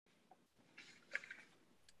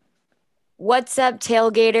What's up,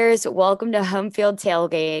 tailgaters? Welcome to Home Field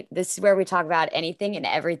Tailgate. This is where we talk about anything and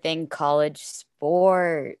everything college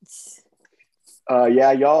sports.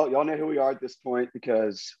 Yeah, y'all know who we are at this point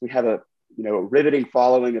because we have a riveting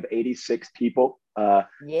following of 86 people. So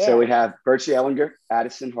Yeah. we have Bertie Ellinger,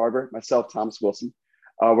 Addison Harbor, myself, Thomas Wilson.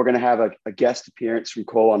 We're going to have a guest appearance from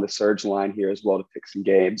Cole on the Surge line here as well to pick some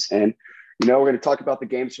games, and we're going to talk about the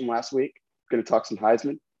games from last week. We're going to talk some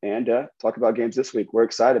Heisman and talk about games this week. We're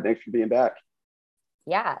excited. Thanks for being back.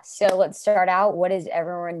 Yeah. So let's start out. What is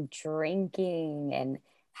everyone drinking and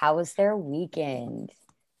how was their weekend?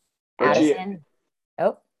 Bertie, Addison?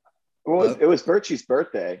 Oh, well, Uh, it was Bertie's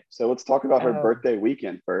birthday, so let's talk about her oh, birthday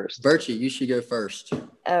weekend first. Bertie, you should go first.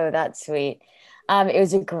 oh, that's sweet. It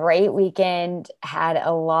was a great weekend. Had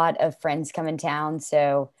a lot of friends come in town.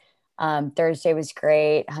 So Thursday was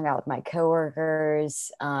great. Hung out with my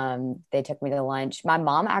coworkers. They took me to lunch. My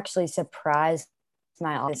mom actually surprised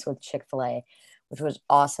my office with Chick-fil-A, which was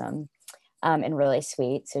awesome and really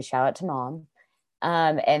sweet. So shout out to mom.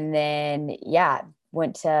 And then, yeah,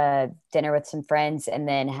 went to dinner with some friends and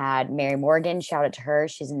then had Mary Morgan. Shout out to her.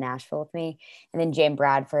 She's in Nashville with me. And then Jane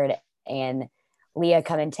Bradford and Leah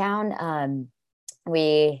come in town.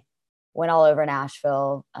 We went all over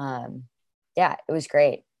Nashville. Yeah, it was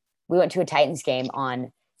great. We went to a Titans game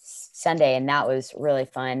on Sunday, and that was really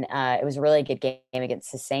fun. It was a really good game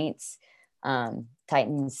against the Saints.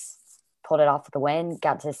 Titans pulled it off with a win.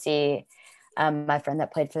 Got to see my friend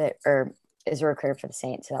that played for the or is a recruiter for the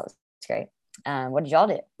Saints, so that was great. What did y'all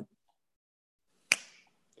do?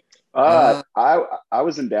 Uh, I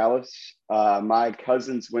was in Dallas. My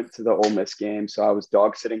cousins went to the Ole Miss game, so I was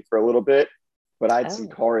dog sitting for a little bit. But I had some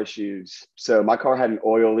Oh, car issues, so my car had an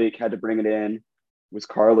oil leak. Had to bring it in. Was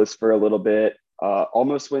carless for a little bit.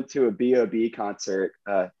 Almost went to a B.O.B. concert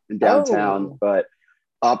in downtown, oh, but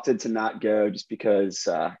opted to not go just because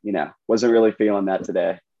wasn't really feeling that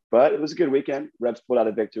today. But it was a good weekend. Rebs pulled out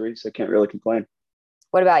a victory, so can't really complain.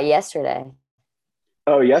 what about yesterday?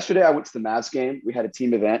 Oh, yesterday I went to the Mavs game. We had a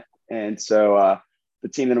team event, and so the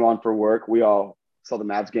team that I'm on for work, we all saw the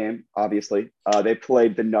Mavs game. Obviously, they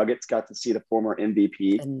played the Nuggets. Got to see the former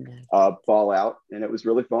MVP And, ball out, and it was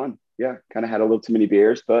really fun. Yeah, kind of had a little too many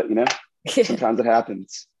beers, but sometimes it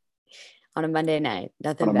happens on a Monday night, on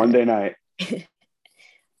nothing a better. Monday night.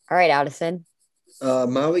 All right, Addison.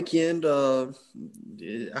 my weekend, I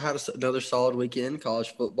had another solid weekend, college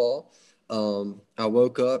football. I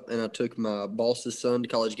woke up and I took my boss's son to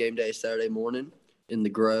college game day Saturday morning in the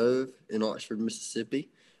Grove in Oxford, Mississippi.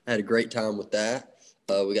 I had a great time with that.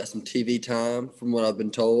 We got some TV time from what I've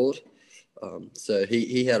been told. So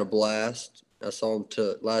he had a blast. I saw him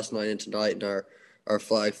last night and tonight in our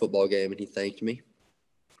flag football game, and he thanked me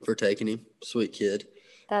for taking him. Sweet kid.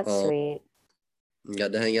 That's Um, sweet.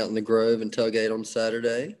 got to hang out in the Grove and tailgate on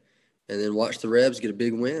Saturday, and then watch the Rebs get a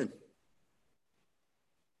big win.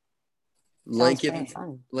 Lane Sounds pretty Kiffin,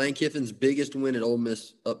 fun. Lane Kiffin's biggest win at Ole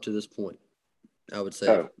Miss up to this point, I would say.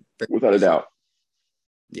 Oh, Very without a easily. doubt.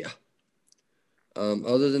 Yeah.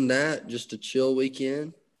 Other than that, just a chill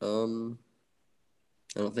weekend. I don't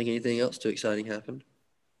think anything else too exciting happened.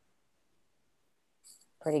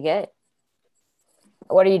 Pretty good.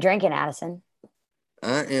 What are you drinking, Addison?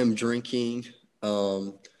 I am drinking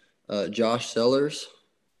Josh Sellers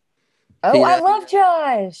Oh, I peanut. love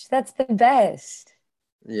Josh. That's the best.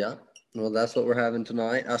 Yeah. Well, that's what we're having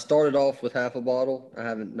tonight. I started off with half a bottle. I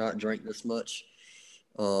haven't not drank this much.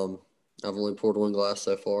 Um, I've only poured one glass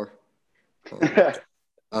so far. Um,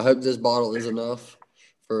 I hope this bottle is enough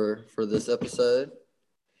for this episode.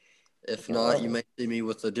 If not, you Sure. may see me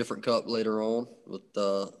with a different cup later on with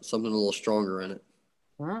something a little stronger in it.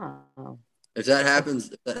 Wow. I'll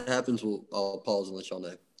pause and let y'all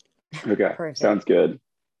know. Okay, Perfect. sounds good.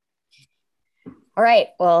 All right.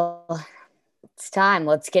 Well, it's time.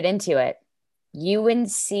 Let's get into it.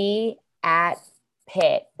 UNC at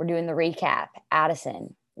Pitt. We're doing the recap.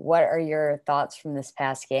 Addison, what are your thoughts from this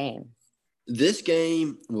past game? This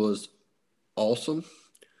game was awesome.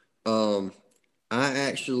 Um, I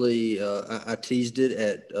actually I teased it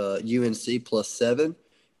at UNC +7,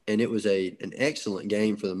 and it was an excellent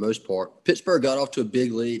game for the most part. Pittsburgh got off to a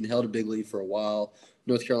big lead and held a big lead for a while.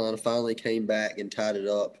 North Carolina finally came back and tied it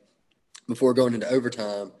up before going into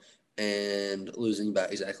overtime and losing by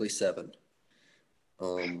exactly 7.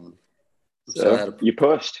 Um, so So you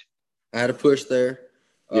pushed. I had a push there.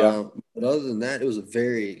 Yeah. But other than that, it was a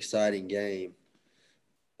very exciting game.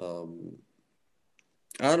 Um,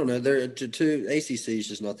 I don't know. They're two ACC is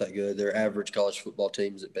just not that good. They're average college football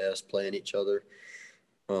teams at best, playing each other.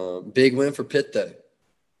 Big win for Pitt though.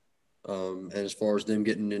 And as far as them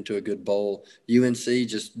getting into a good bowl, UNC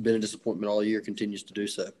just been a disappointment all year, continues to do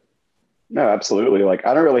so. No, absolutely. Like,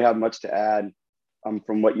 I don't really have much to add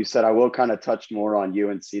from what you said. I will kind of touch more on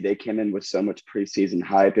UNC. They came in with so much preseason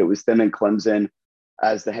hype. It was them and Clemson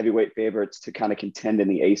as the heavyweight favorites to kind of contend in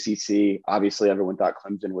the ACC. Obviously, everyone thought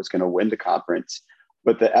Clemson was going to win the conference,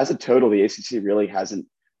 but as a total, the ACC really hasn't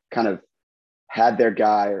kind of had their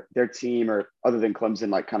guy or their team or other than Clemson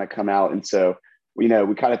like kind of come out. And so, we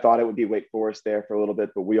kind of thought it would be Wake Forest there for a little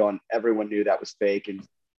bit, but everyone knew that was fake. And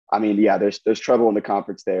I mean, yeah, there's trouble in the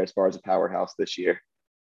conference there as far as a powerhouse this year.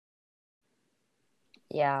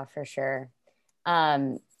 Yeah, for sure.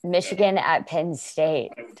 Michigan at Penn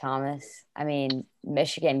State, Thomas. I mean,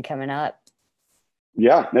 Michigan coming up.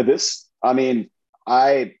 Yeah, no, I mean,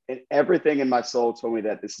 everything in my soul told me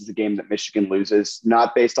that this is a game that Michigan loses,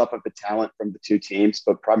 not based off of the talent from the two teams,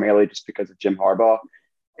 but primarily just because of Jim Harbaugh.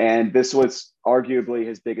 And this was arguably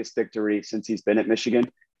his biggest victory since he's been at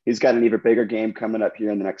Michigan. He's got an even bigger game coming up here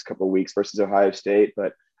in the next couple of weeks versus Ohio State.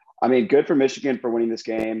 But I mean, good for Michigan for winning this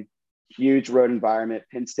game. Huge road environment.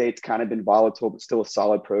 Penn State's kind of been volatile, but still a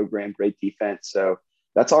solid program, great defense. So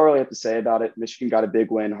that's all I really have to say about it. Michigan got a big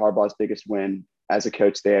win, Harbaugh's biggest win as a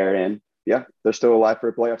coach there. And yeah, they're still alive for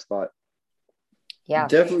a playoff spot. Yeah,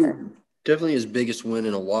 definitely his biggest win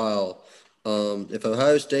in a while. If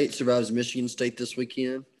Ohio State survives Michigan State this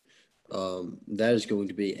weekend, that is going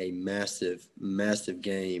to be a massive, massive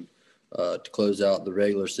game to close out the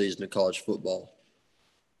regular season of college football.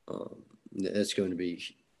 It's going to be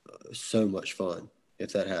so much fun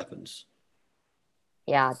if that happens.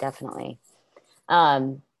 Yeah, definitely.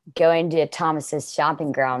 Going to Thomas's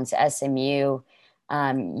stomping grounds, SMU,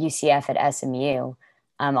 UCF at SMU.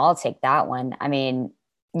 I'll take that one. I mean,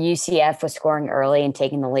 UCF was scoring early and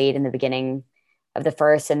taking the lead in the beginning of the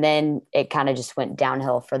first, and then it kind of just went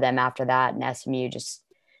downhill for them after that. And SMU just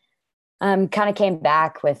kind of came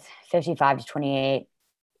back with 55-28.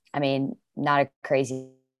 I mean, not a crazy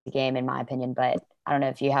game in my opinion, but I don't know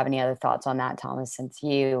if you have any other thoughts on that, Thomas, since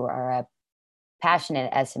you are a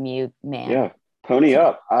passionate SMU man. Yeah, pony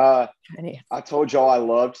up. I told y'all I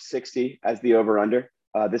loved 60 as the over-under.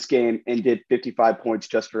 This game ended 55 points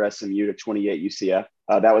just for SMU to 28 UCF.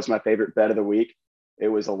 That was my favorite bet of the week. It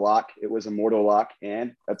was a lock. It was a mortal lock.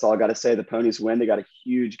 And that's all I got to say. The Ponies win. They got a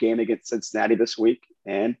huge game against Cincinnati this week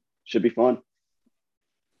and should be fun.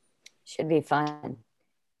 Should be fun.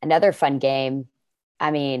 Another fun game. I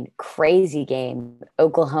mean, crazy game.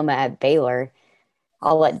 Oklahoma at Baylor.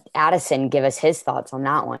 I'll let Addison give us his thoughts on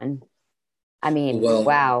that one. I mean,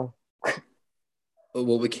 wow.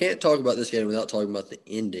 Well, we can't talk about this game without talking about the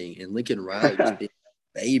ending. And Lincoln Riley just being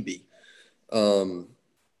a baby.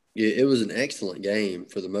 It was an excellent game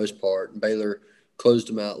for the most part. Baylor closed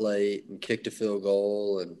them out late and kicked a field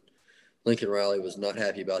goal, and Lincoln Riley was not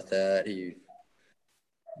happy about that. He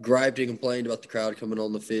griped and complained about the crowd coming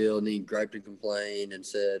on the field, and he griped and complained and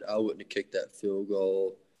said, I wouldn't have kicked that field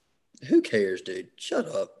goal. Who cares, dude? Shut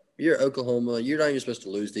up. You're Oklahoma. You're not even supposed to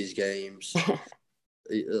lose these games.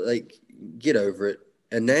 Like, get over it.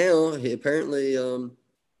 And now, apparently,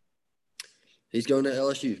 he's going to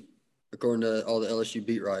LSU, according to all the LSU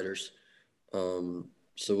beat writers. So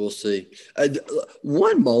we'll see.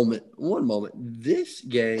 One moment. This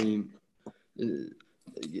game,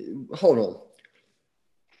 hold on.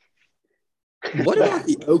 What about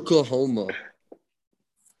the Oklahoma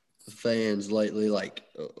fans lately? Like,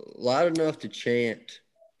 loud enough to chant,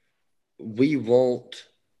 we won't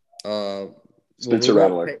Spencer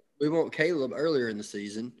Rattler. We want Caleb earlier in the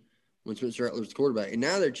season when Spencer Rattler was the quarterback. And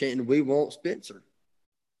now they're chanting, we want Spencer.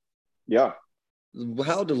 Yeah.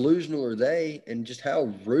 How delusional are they, and just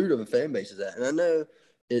how rude of a fan base is that? And I know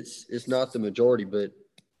it's not the majority, but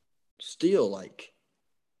still, like,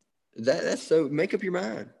 that's so – make up your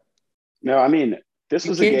mind. No, I mean, this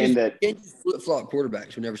was a game that – you can't just flip-flop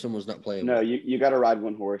quarterbacks whenever someone's not playing. No, you got to ride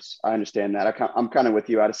one horse. I understand that. I'm kind of with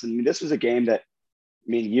you, Addison. I mean, this was a game that – I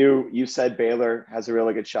mean, you said Baylor has a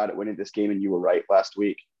really good shot at winning this game, and you were right last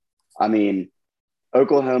week. I mean,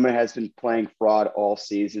 Oklahoma has been playing fraud all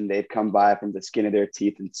season. They've come by from the skin of their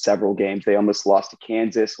teeth in several games. They almost lost to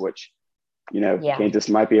Kansas, which, Kansas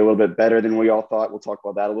might be a little bit better than we all thought. We'll talk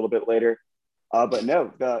about that a little bit later. But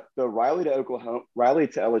no, the Riley to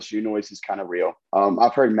LSU noise is kind of real.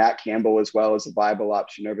 I've heard Matt Campbell as well as a viable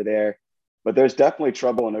option over there, but there's definitely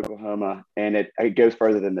trouble in Oklahoma, and it goes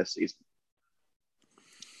further than this season.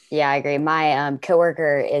 Yeah, I agree. My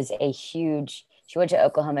coworker she went to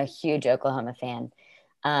Oklahoma, huge Oklahoma fan.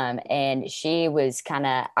 And she was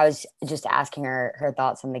I was just asking her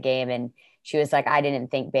thoughts on the game, and she was like, I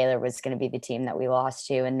didn't think Baylor was going to be the team that we lost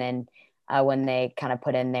to. And then when they kind of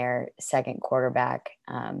put in their second quarterback,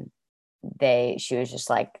 she was just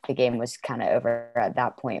like, the game was kind of over at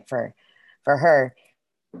that point for her.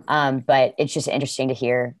 But it's just interesting to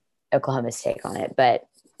hear Oklahoma's take on it. But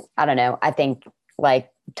I don't know. I think, like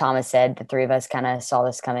Thomas said, the three of us kind of saw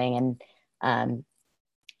this coming, and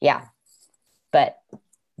yeah. But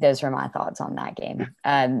those were my thoughts on that game.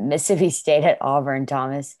 Mississippi State at Auburn,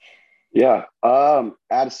 Thomas. Yeah.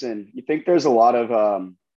 Addison, you think there's a lot of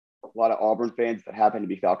Auburn fans that happen to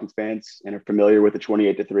be Falcons fans and are familiar with the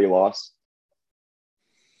 28-3 loss?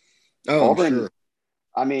 Oh, I'm Auburn, sure.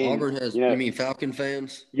 I mean, Auburn has, you mean Falcon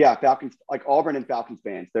fans? yeah, Falcons, like Auburn and Falcons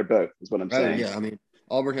fans, they're both, is what I'm Oh, saying. yeah. I mean,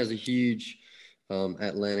 Auburn has a huge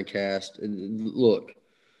Atlanta cast. And look,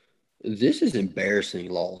 this is an embarrassing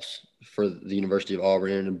loss for the University of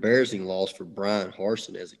Auburn and an embarrassing loss for Brian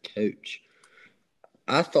Harsin as a coach.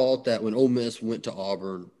 I thought that when Ole Miss went to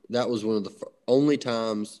Auburn, that was one of the only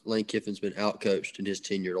times Lane Kiffin's been outcoached in his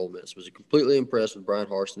tenure at Ole Miss. Was completely impressed with Brian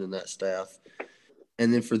Harsin and that staff.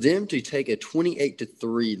 And then for them to take a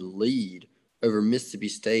 28-3 lead over Mississippi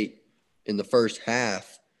State in the first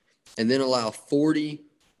half and then allow 43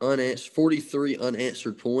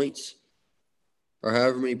 unanswered points, or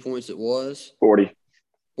however many points it was, 40.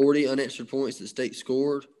 40 unanswered points that State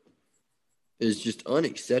scored, is just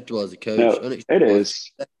unacceptable as a coach. No, it Unacceptable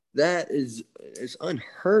is. that is it's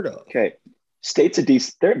unheard of. Okay. State's a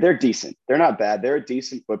decent, they're decent. They're not bad. They're a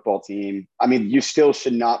decent football team. I mean, you still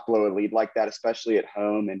should not blow a lead like that, especially at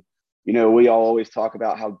home. And, we all always talk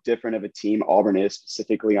about how different of a team Auburn is,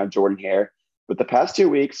 specifically on Jordan Hare. But the past 2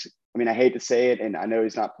 weeks, I mean, I hate to say it, and I know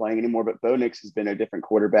he's not playing anymore, but Bo Nix has been a different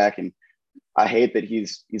quarterback. And I hate that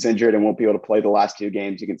he's injured and won't be able to play the last two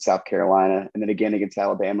games against South Carolina and then again against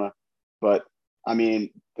Alabama. But I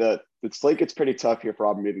mean, the slate gets pretty tough here for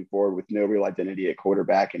Auburn moving forward with no real identity at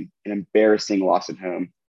quarterback and an embarrassing loss at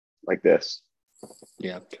home like this.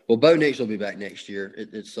 Yeah. Well, Bo Nix will be back next year.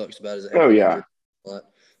 It sucks about his Oh ankle yeah, injury.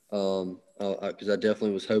 Because I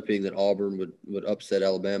definitely was hoping that Auburn would upset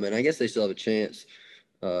Alabama, and I guess they still have a chance.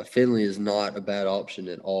 Finley is not a bad option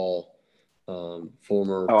at all.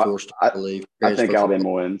 Former oh four-star, I I believe, I think transfer from Alabama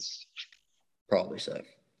wins. probably so,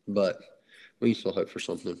 but we can still hope for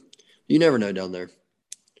something. You never know down there.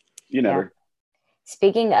 You Yeah. never.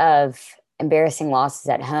 Speaking of embarrassing losses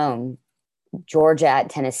at home, Georgia at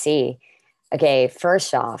Tennessee. Okay,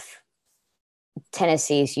 first off,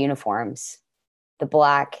 Tennessee's uniforms, the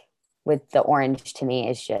black with the orange to me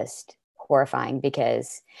is just horrifying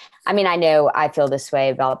because I mean, I know I feel this way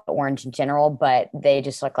about the orange in general, but they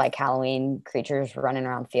just look like Halloween creatures running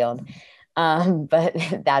around the field. But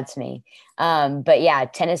that's me. But yeah,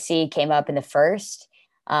 Tennessee came up in the first.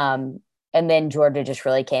 And then Georgia just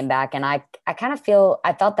really came back. And I kind of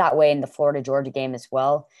I felt that way in the Florida Georgia game as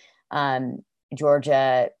well.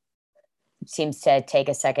 Georgia seems to take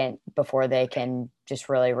a second before they can just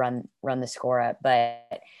really run the score up.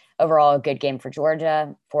 But overall, a good game for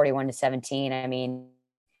Georgia, 41-17. I mean,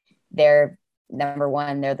 they're number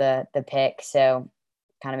one, they're the pick, so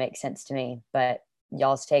kind of makes sense to me. But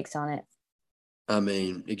y'all's takes on it? I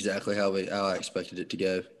mean, exactly how I expected it to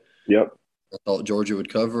go. Yep. I thought Georgia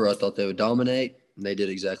would cover. I thought they would dominate, and they did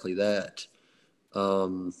exactly that.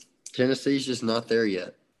 Tennessee's just not there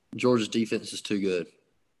yet. Georgia's defense is too good.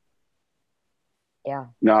 Yeah.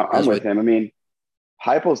 No, I'm As we with him. I mean,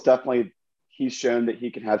 Heupel's definitely he's shown that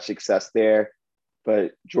he can have success there,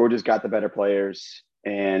 but Georgia's got the better players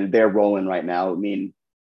and they're rolling right now. I mean,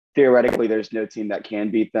 theoretically, there's no team that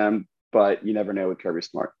can beat them, but you never know with Kirby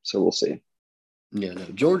Smart. So we'll see. Yeah, no.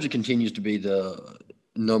 Georgia continues to be the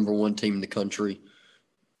number one team in the country,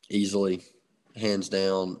 easily, hands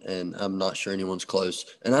down, and I'm not sure anyone's close.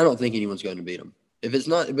 And I don't think anyone's going to beat them. If it's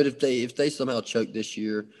not, but if they somehow choke this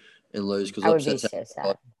year and lose, because I would be upsets so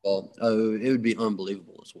sad. oh, it would be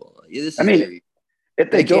unbelievable as well. Yeah, this I is mean, their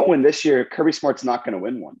if they they can't. don't win this year, Kirby Smart's not going to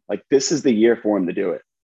win one. Like this is the year for him to do it.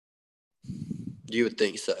 You would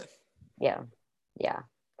think so. Yeah. Yeah.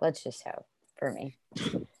 Let's just hope for me.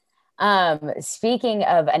 Speaking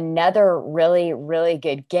of another really, really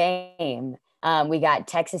good game, we got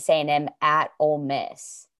Texas A&M at Ole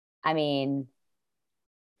Miss. I mean,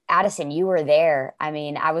 Addison, you were there. I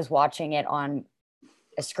mean, I was watching it on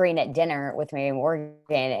a screen at dinner with Mary Morgan,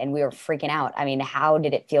 and we were freaking out. I mean, how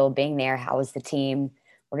did it feel being there? How was the team?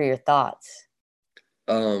 What are your thoughts?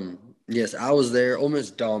 Yes, I was there. Ole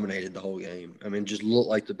Miss dominated the whole game. I mean, just looked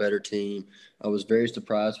like the better team. I was very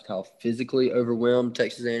surprised with how physically overwhelmed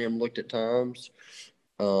Texas A&M looked at times.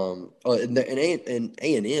 And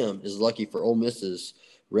A&M is lucky for Ole Miss's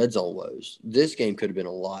red zone woes. This game could have been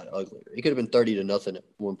a lot uglier. It could have been 30-0 at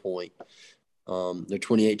one point. They're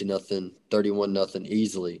 28-0, 31-0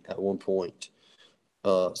 easily at one point.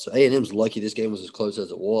 So A&M's lucky this game was as close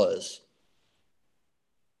as it was.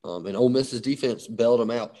 And Ole Miss's defense bailed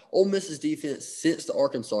them out. Ole Miss's defense since the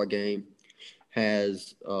Arkansas game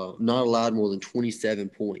has not allowed more than 27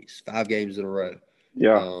 points, 5 games in a row.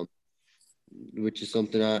 Yeah. Which is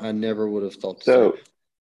something I never would have thought to So say.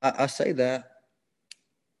 I say that.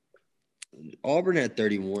 Auburn had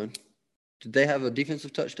 31. Did they have a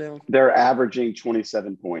defensive touchdown? they're averaging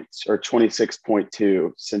 27 points or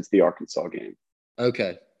 26.2 since the Arkansas game.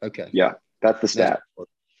 Okay. Yeah, that's the stat.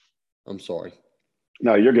 I'm sorry.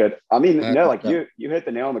 No, you're good. I mean, no, like No. you hit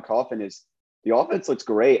the nail on the coffin. Is the offense looks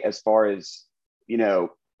great as far as,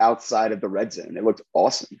 outside of the red zone. It looked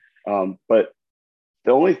awesome. But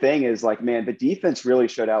the only thing is, like, man, the defense really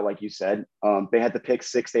showed out, like you said. They had the pick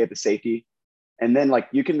six, they had the safety. And then, like,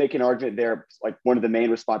 you can make an argument there, like, one of the main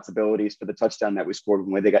responsibilities for the touchdown that we scored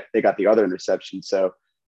when they got the other interception. So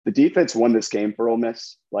the defense won this game for Ole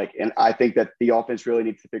Miss. Like, and I think that the offense really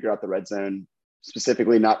needs to figure out the red zone,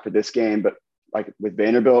 specifically not for this game, but like with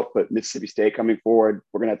Vanderbilt, but Mississippi State coming forward,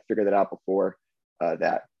 we're gonna have to figure that out before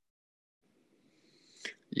that.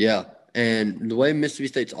 Yeah. And the way Mississippi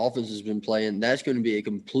State's offense has been playing, that's going to be a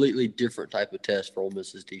completely different type of test for Ole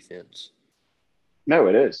Miss's defense. No,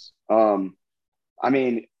 it is. I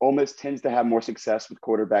mean, Ole Miss tends to have more success with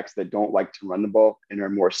quarterbacks that don't like to run the ball and are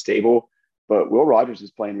more stable. But Will Rogers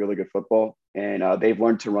is playing really good football, and they've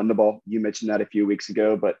learned to run the ball. You mentioned that a few weeks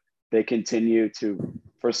ago, but they continue to,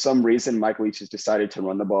 for some reason, Mike Leach has decided to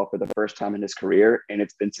run the ball for the first time in his career, and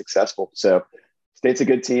it's been successful. So State's a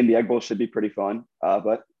good team. The Egg Bowl should be pretty fun,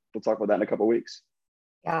 but we'll talk about that in a couple of weeks.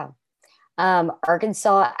 Yeah.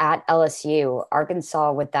 Arkansas at LSU.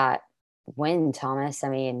 Arkansas with that win, Thomas. I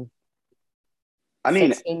mean,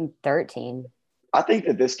 16-13. I think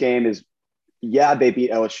that this game is, they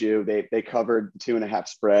beat LSU. They covered the 2.5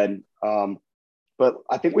 spread. But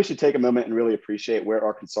I think we should take a moment and really appreciate where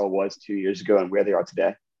Arkansas was 2 years ago and where they are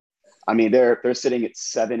today. I mean, they're sitting at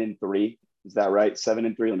 7-3. Is that right?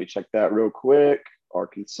 7-3. Let me check that real quick.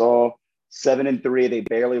 Arkansas 7-3. They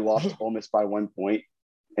barely lost Ole Miss by 1 point.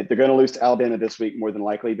 And they're going to lose to Alabama this week more than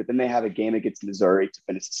likely. But then they have a game against Missouri to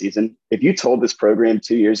finish the season. If you told this program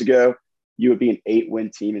 2 years ago you would be an 8-win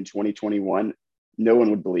team in 2021, no one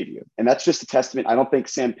would believe you. And that's just a testament. I don't think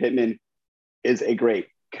Sam Pittman is a great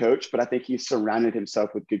coach, but I think he's surrounded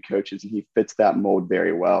himself with good coaches and he fits that mold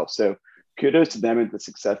very well. So kudos to them and the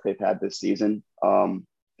success they've had this season.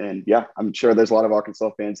 And yeah, I'm sure there's a lot of Arkansas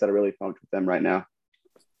fans that are really pumped with them right now.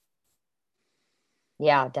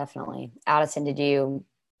 Yeah, definitely. Addison, did you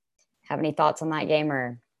have any thoughts on that game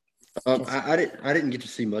or? I didn't get to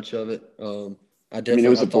see much of it. It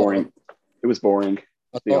was boring.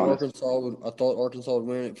 I thought Arkansas would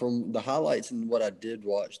win it. From the highlights and what I did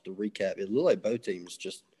watch, the recap, it looked like both teams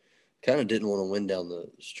just kind of didn't want to win down the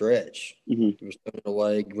stretch. It was thrown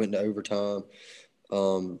away, went to overtime.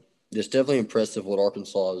 It's definitely impressive what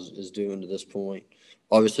Arkansas is doing to this point.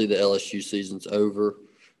 Obviously, the LSU season's over.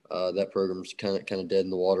 That program's kind of dead in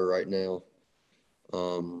the water right now.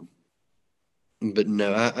 But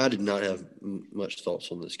no, I did not have much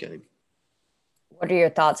thoughts on this game. What are your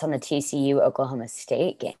thoughts on the TCU Oklahoma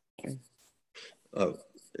State game? Oh,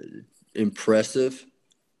 impressive.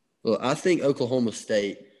 Well, I think Oklahoma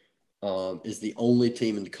State is the only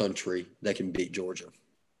team in the country that can beat Georgia.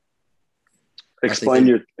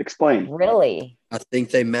 Explain. Really? I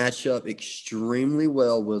think they match up extremely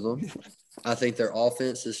well with them. I think their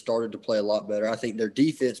offense has started to play a lot better. I think their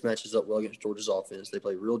defense matches up well against Georgia's offense. They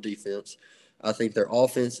play real defense. I think their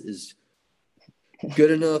offense is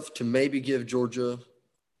good enough to maybe give Georgia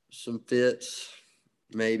some fits.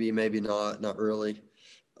 Maybe not really.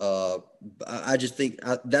 I just think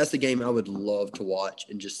that's the game I would love to watch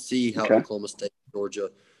and just see how Oklahoma State and Georgia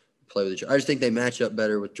play with each other. I just think they match up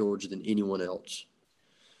better with Georgia than anyone else.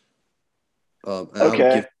 I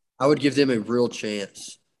would give them a real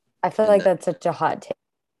chance. I feel like that's such a hot take.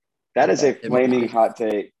 That is a flaming hot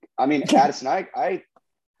take. I mean, Addison, I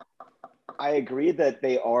agree that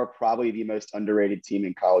they are probably the most underrated team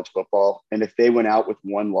in college football. And if they went out with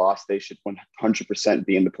one loss, they should 100%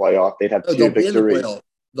 be in the playoff. They'd have 2 victories.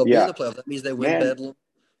 They'll be in the playoff. That means they win Bedlam.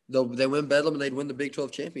 They win Bedlam and they'd win the Big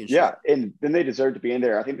 12 championship. Yeah, and then they deserve to be in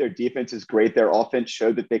there. I think their defense is great. Their offense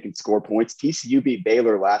showed that they can score points. TCU beat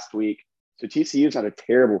Baylor last week. So TCU is not a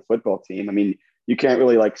terrible football team. I mean, you can't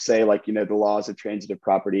really say the laws of transitive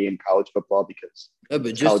property in college football because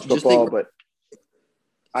college football. But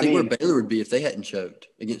I mean, where Baylor would be if they hadn't choked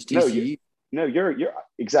against TCU. No, you're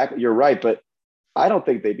exactly. You're right, but I don't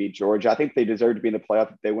think they beat Georgia. I think they deserve to be in the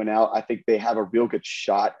playoff if they win out. I think they have a real good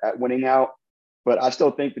shot at winning out. But I still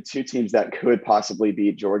think the 2 teams that could possibly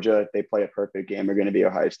beat Georgia if they play a perfect game are going to be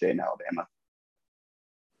Ohio State and Alabama.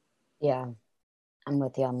 Yeah, I'm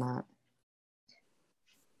with you on that.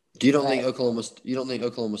 You don't think Right.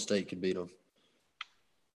 Oklahoma State could beat them?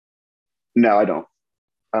 No, I don't.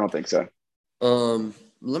 I don't think so.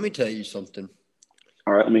 Let me tell you something.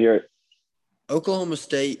 All right, let me hear it. Oklahoma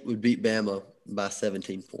State would beat Bama by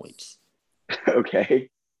 17 points. Okay.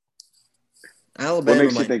 What Alabama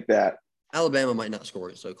makes you might think that? Alabama might not score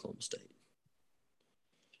against Oklahoma State.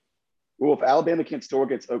 Well, if Alabama can't score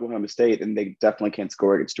against Oklahoma State, then they definitely can't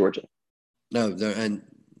score against Georgia. No,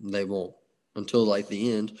 they won't until like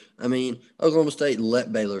the end. I mean, Oklahoma State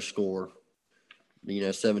let Baylor score,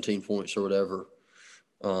 17 points or whatever.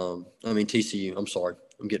 TCU. I'm sorry,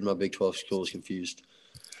 I'm getting my Big 12 schools confused.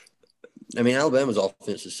 I mean, Alabama's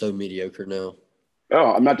offense is so mediocre now.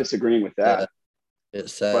 Oh, I'm not disagreeing with that,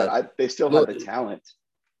 It's but sad. they still have Look, the talent.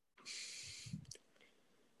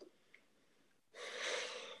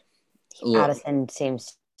 Addison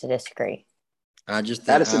seems to disagree. I just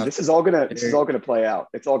think Addison, this is all gonna play out.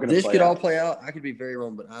 It's all gonna this play could all out. play out. I could be very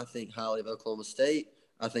wrong, but I think highly of Oklahoma State.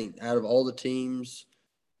 I think out of all the teams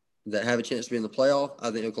that have a chance to be in the playoff,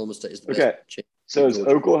 I think Oklahoma State is the best Okay. chance to So beat is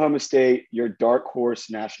Georgia. Oklahoma State your dark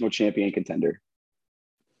horse national champion contender?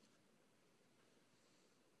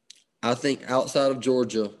 I think outside of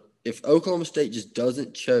Georgia, if Oklahoma State just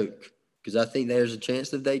doesn't choke, because I think there's a chance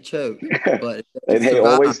that they choke, but if they They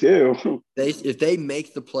survive, always do. if they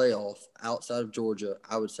make the playoff outside of Georgia,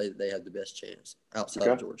 I would say that they have the best chance outside of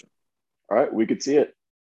Okay. Georgia. All right, we could see it.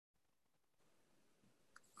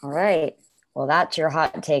 All right. Well, that's your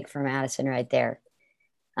hot take from Addison right there.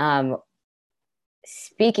 Um,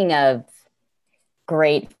 Speaking of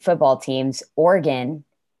great football teams, Oregon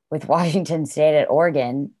with Washington State at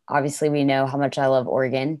Oregon. Obviously, we know how much I love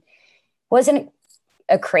Oregon. Wasn't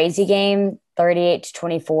a crazy game,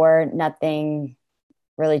 38-24, nothing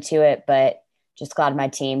really to it, but just glad my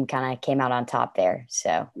team kind of came out on top there.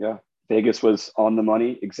 So, Yeah. Vegas was on the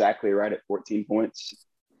money, exactly right at 14 points.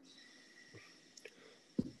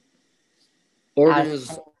 Oregon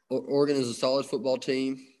is a solid football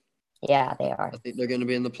team. Yeah, they are. I think they're going to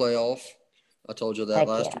be in the playoff. I told you that Heck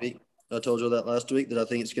last yeah. week. That I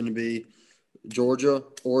think it's going to be Georgia,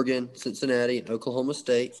 Oregon, Cincinnati, and Oklahoma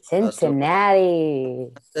State.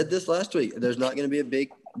 Cincinnati. I said this last week. There's not going to be a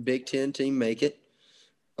Big Ten team make it.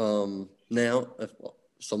 Now, if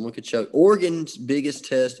someone could choke, Oregon's biggest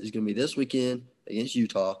test is going to be this weekend against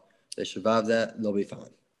Utah. If they survive that, they'll be fine.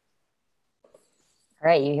 All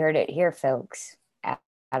right, you heard it here, folks.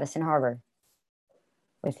 Addison Harbor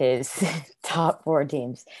with his top 4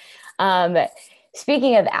 teams.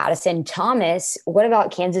 Speaking of Addison, Thomas, what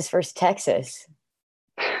about Kansas versus Texas?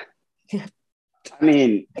 I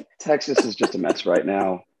mean, Texas is just a mess right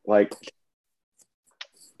now. Like,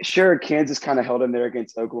 sure, Kansas kind of held in there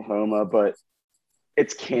against Oklahoma, but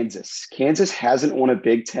it's Kansas. Kansas hasn't won a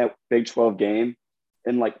Big 12 game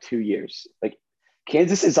in like 2 years. Like,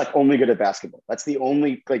 Kansas is like only good at basketball. That's the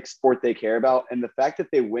only like sport they care about. And the fact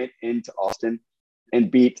that they went into Austin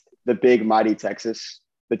and beat the big mighty Texas,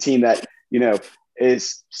 the team that,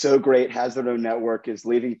 is so great, has their own network, is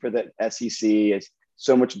leaving for the SEC, is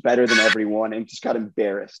so much better than everyone, and just got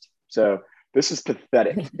embarrassed. So this is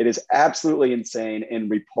pathetic. It is absolutely insane and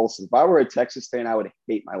repulsive. If I were a Texas fan, I would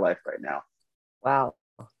hate my life right now. Wow.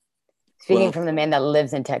 Speaking from the man that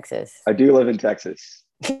lives in Texas. I do live in Texas.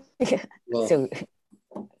 So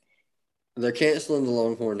they're canceling the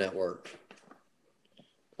Longhorn Network.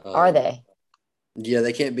 Are they? Yeah,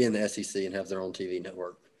 they can't be in the SEC and have their own TV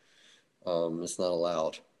network. It's not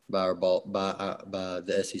allowed by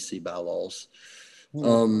the SEC bylaws.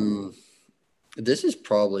 This is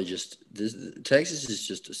probably Texas is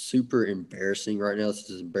just super embarrassing right now. This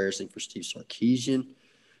is embarrassing for Steve Sarkisian.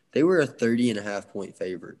 They were a 30.5-point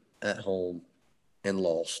favorite at home and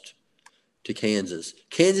lost to Kansas.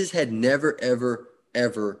 Kansas had never, ever,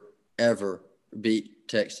 ever, ever beat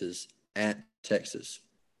Texas at Texas.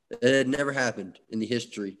 It had never happened in the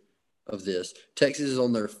history of this. Texas is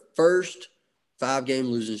on their first 5-game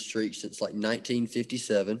losing streak since like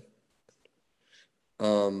 1957.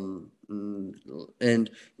 And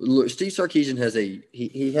look, Steve Sarkisian has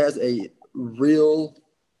he has a real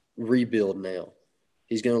rebuild now.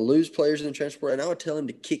 He's going to lose players in the transport, and I would tell him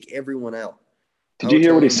to kick everyone out. Did you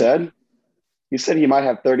hear what he said? He said he might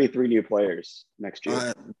have 33 new players next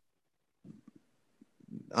year.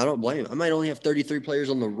 I don't blame him. I might only have 33 players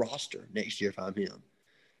on the roster next year if I'm him.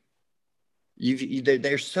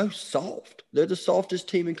 They're so soft. They're the softest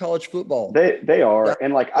team in college football. They are,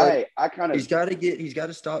 and like I kind of he's got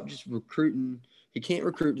to stop just recruiting. He can't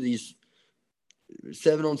recruit these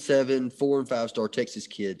 7-on-7, 4- and 5-star Texas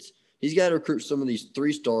kids. He's got to recruit some of these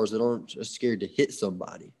 3-stars that aren't just scared to hit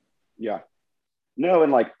somebody. Yeah. No,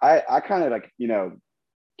 and like I kind of like,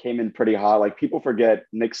 came in pretty hot. Like people forget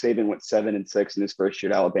Nick Saban went 7-6 in his first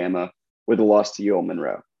year at Alabama with a loss to UL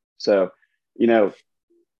Monroe. So,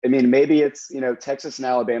 I mean, maybe it's, Texas and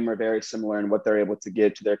Alabama are very similar in what they're able to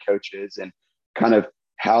give to their coaches and kind of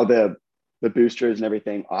how the boosters and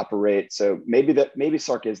everything operate. So maybe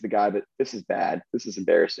Sark is the guy, but this is bad. This is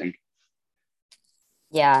embarrassing.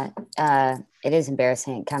 Yeah, it is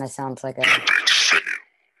embarrassing. It kind of sounds like a.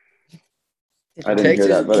 I didn't hear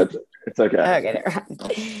that, but it's okay. Okay.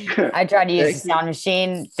 I tried to use the sound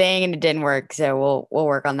machine thing and it didn't work, so we'll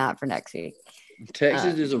work on that for next week.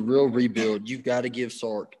 Texas is a real rebuild. You've got to give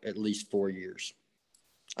Sark at least 4 years.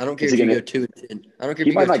 I don't care if you go 2-10. I don't care if you go 2.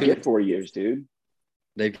 He might not get 4 years, dude.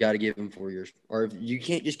 They've got to give him 4 years, or if you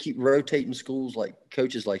can't just keep rotating schools like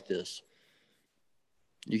coaches like this.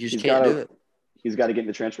 You just can't do it. He's got to get in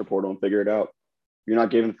the transfer portal and figure it out. You're not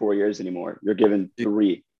giving 4 years anymore. You're giving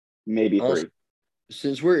 3, maybe 3.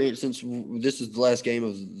 Since this is the last game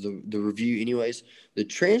of the review, anyways, the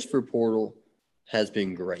transfer portal has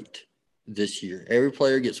been great this year. Every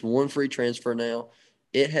player gets 1 free transfer now.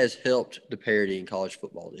 It has helped the parity in college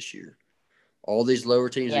football this year. All these lower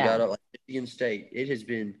teams that got up, like Michigan State, it has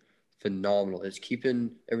been phenomenal. It's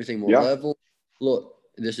keeping everything more level. Look,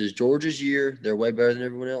 this is Georgia's year. They're way better than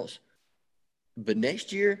everyone else. But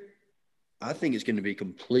next year, I think it's going to be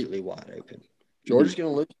completely wide open. Georgia's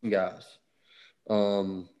going to lose some guys.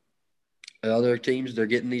 Other teams, they're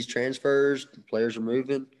getting these transfers. Players are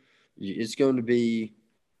moving. It's going to be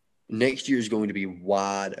 – next year is going to be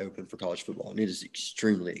wide open for college football, and it is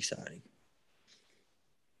extremely exciting.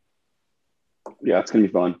 Yeah, it's going to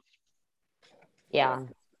be fun. Yeah.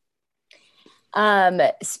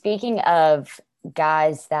 Speaking of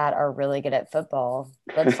guys that are really good at football,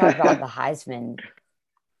 let's talk about the Heisman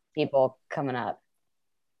people coming up.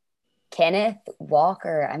 Kenneth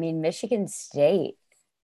Walker, Michigan State,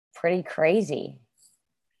 pretty crazy.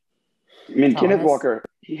 Kenneth Walker,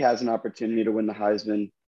 he has an opportunity to win the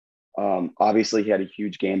Heisman. Obviously, he had a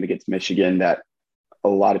huge game against Michigan that a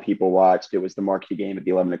lot of people watched. It was the marquee game at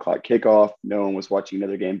the 11 o'clock kickoff. No one was watching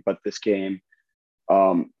another game but this game.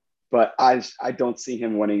 But I don't see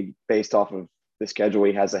him winning based off of the schedule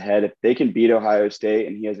he has ahead. If they can beat Ohio State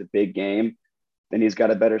and he has a big game, then he's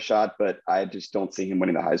got a better shot. But I just don't see him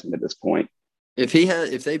winning the Heisman at this point.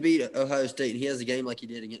 If they beat Ohio State and he has a game like he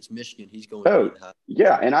did against Michigan, he's going to win the Heisman.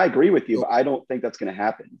 Yeah, and I agree with you, but I don't think that's going to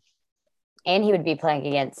happen. And he would be playing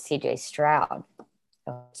against C.J. Stroud.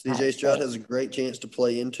 C.J. Stroud has a great chance to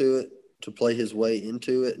play into it, to play his way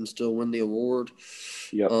into it and still win the award.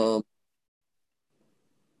 Yep.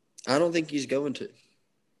 I don't think he's going to.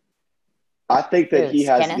 I think that he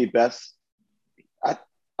has the best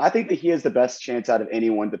 – I think that he has the best chance out of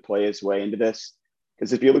anyone to play his way into this.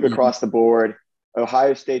 Because if you look across the board,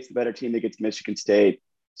 Ohio State's the better team against Michigan State,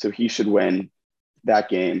 so he should win that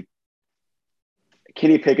game.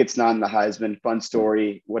 Kenny Pickett's not in the Heisman. Fun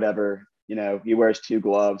story, whatever. He wears 2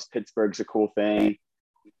 gloves. Pittsburgh's a cool thing.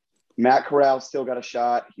 Matt Corral's still got a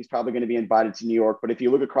shot. He's probably going to be invited to New York. But if you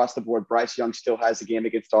look across the board, Bryce Young still has a game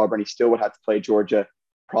against Auburn. He still would have to play Georgia.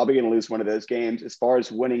 Probably going to lose one of those games. As far as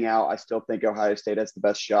winning out, I still think Ohio State has the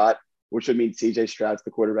best shot, which would mean C.J. Stroud's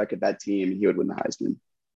the quarterback of that team, and he would win the Heisman.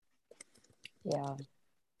 Yeah.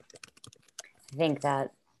 I think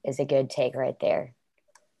that is a good take right there.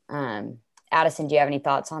 Addison, do you have any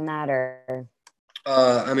thoughts on that? Or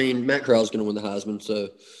Matt Corral's going to win the Heisman, so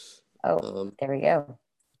there we go.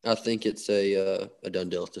 I think it's a done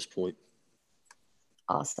deal at this point.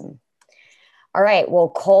 Awesome. All right. Well,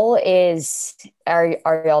 Cole is.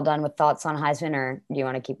 Are y'all done with thoughts on Heisman, or do you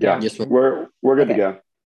want to keep going? Yeah, yes, we're good to go.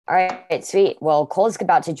 All right, sweet. Well, Cole's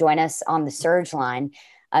about to join us on the Surge line.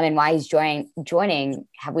 And why he's joining,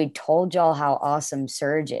 have we told y'all how awesome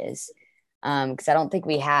Surge is? Because I don't think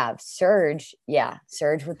we have. Surge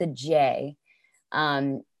with a J,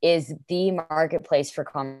 is the marketplace for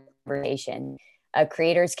conversation.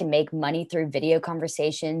 Creators can make money through video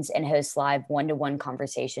conversations and host live one-to-one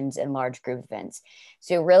conversations in large group events.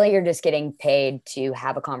 So really, you're just getting paid to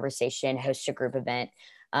have a conversation, host a group event,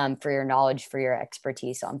 for your knowledge, for your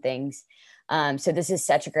expertise on things. So this is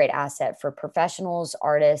such a great asset for professionals,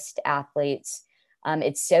 artists, athletes.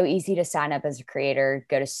 It's so easy to sign up as a creator.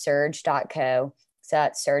 Go to surge.co. So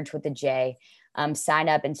that's Surge with a J. Sign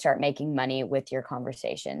up and start making money with your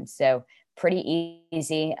conversation. So pretty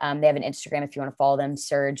easy. They have an Instagram if you want to follow them,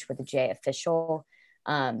 Surge with a J official.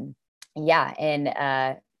 It's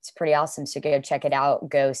pretty awesome. So go check it out.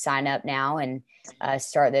 Go sign up now and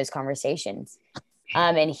start those conversations.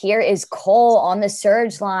 And here is Cole on the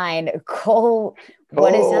Surge line. Cole,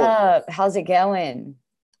 what is up? How's it going?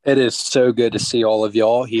 It is so good to see all of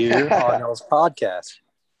y'all here on y'all's podcast.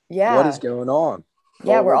 Yeah. What is going on?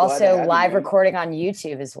 Yeah, Cole, we're we're glad to also have you, live man. recording on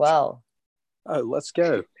YouTube as well. Oh, let's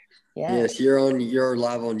go. Yeah. Yes, you're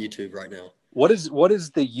live on YouTube right now. What is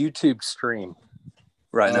the YouTube stream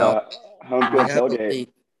right now? Home We Field have a Tailgate. link.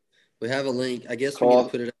 We have a link. I guess we Cole, need to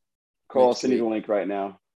put it Cole, I'll next send you the week. link right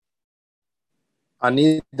now. I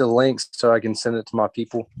need the links so I can send it to my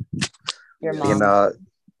people. Your Yeah. mom.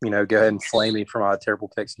 And go ahead and flame me for my terrible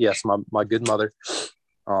picks. Yes, my good mother.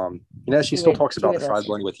 She still talks She about would the fried listen.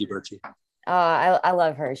 bologna with you, Bertie. I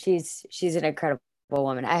love her. She's an incredible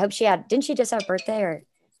woman. I hope didn't she just have a birthday, or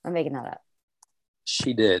I'm making that up?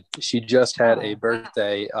 She did. She just had a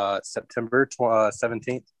birthday September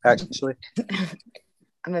 17th, actually.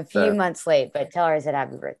 I'm a few months late, but tell her I said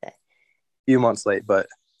happy birthday. Few months late, but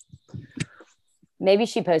maybe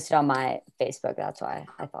she posted on my Facebook. That's why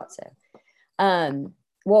I thought so.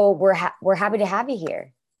 Well, we're happy to have you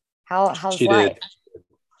here. How's she life? did.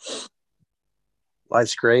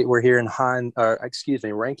 Life's great. We're here in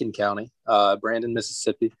Rankin County, Brandon,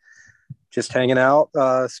 Mississippi. Just hanging out.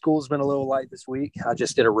 School's been a little light this week. I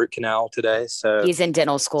just did a root canal today. So he's in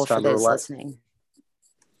dental school for those listening.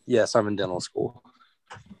 Yes, I'm in dental school.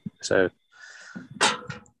 So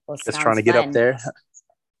just trying to fun. get up there.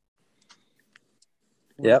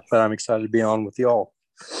 Yep, but I'm excited to be on with y'all.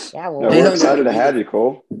 Yeah, we're excited to have you,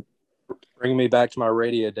 Cole. Bring me back to my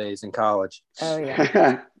radio days in college. Oh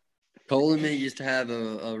yeah. Cole and me used to have a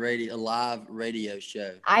live radio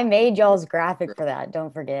show. I made y'all's graphic for that.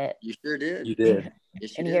 Don't forget. You sure did. You did.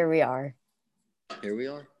 Yes, and here we are. Here we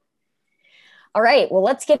are. All right. Well,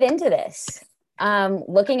 let's get into this.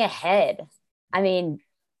 Looking ahead, I mean,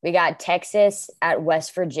 we got Texas at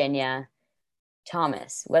West Virginia.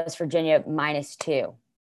 Thomas, West Virginia -2.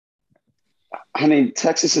 I mean,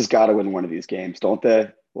 Texas has got to win one of these games, don't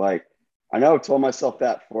they? Like, I know I've told myself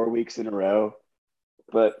that 4 weeks in a row,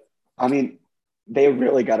 but I mean, they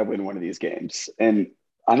really got to win one of these games. And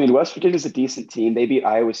I mean, West Virginia's a decent team. They beat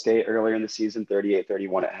Iowa State earlier in the season,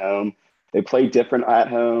 38-31 at home. They play different at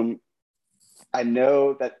home. I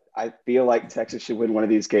know that I feel like Texas should win one of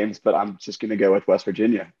these games, but I'm just going to go with West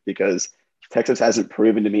Virginia because Texas hasn't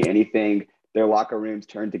proven to me anything. Their locker rooms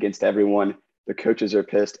turned against everyone. The coaches are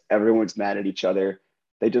pissed. Everyone's mad at each other.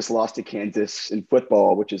 They just lost to Kansas in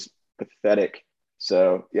football, which is pathetic.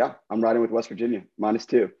 So, yeah, I'm riding with West Virginia,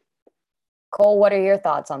 -2. Cole, what are your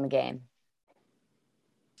thoughts on the game?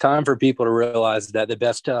 Time for people to realize that the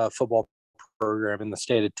best football program in the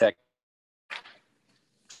state of Texas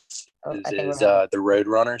is the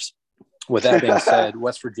Roadrunners. With that being said,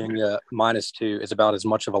 West Virginia -2 is about as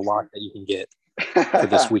much of a lock that you can get for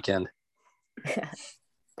this weekend.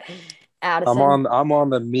 Addison? I'm on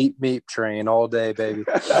the meat train all day, baby.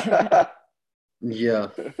 Yeah.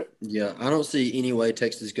 I don't see any way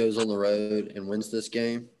Texas goes on the road and wins this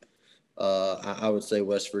game. I would say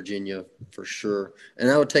West Virginia for sure.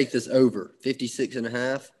 And I would take this over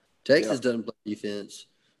 56.5. Texas doesn't play defense.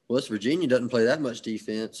 West Virginia doesn't play that much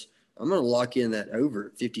defense. I'm going to lock in that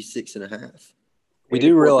over 56.5. We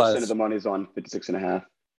do realize of the money's on 56.5.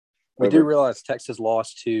 We do realize Texas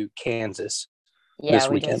lost to Kansas. Yeah,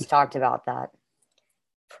 we weekend. just talked about that.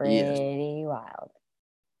 Pretty wild.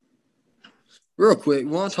 Real quick,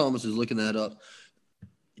 while Thomas is looking that up,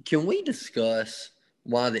 can we discuss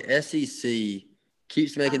why the SEC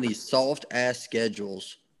keeps making these soft-ass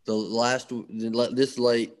schedules this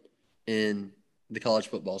late in the college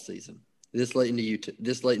football season, this late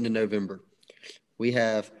into November? We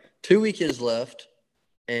have 2 weekends left,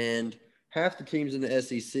 and half the teams in the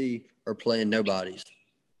SEC are playing nobodies.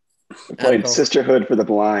 Playing sisterhood for the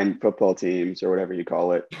blind football teams or whatever you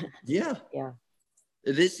call it. Yeah.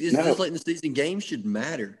 This late in the season. Games should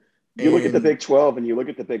matter. You look at the Big 12 and you look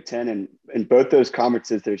at the Big 10, and in both those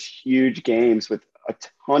conferences, there's huge games with a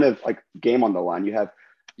ton of game on the line. You have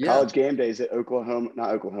college game days at at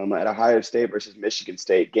Ohio State versus Michigan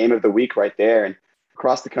State, game of the week right there. And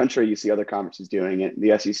across the country, you see other conferences doing it.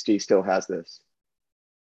 The SEC still has this.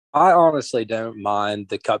 I honestly don't mind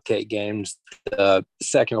the cupcake games the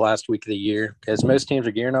second to last week of the year because most teams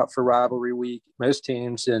are gearing up for rivalry week. Most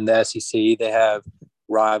teams in the SEC, they have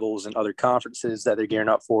rivals and other conferences that they're gearing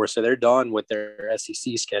up for. So they're done with their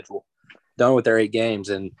SEC schedule, done with their 8 games.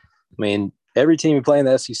 And, I mean, every team you play in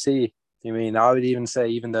the SEC, I mean, I would even say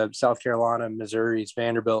even the South Carolina, Missouri's,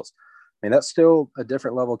 Vanderbilt's, I mean, that's still a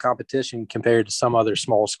different level of competition compared to some other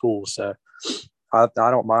small schools. So I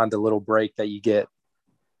don't mind the little break that you get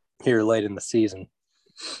here late in the season.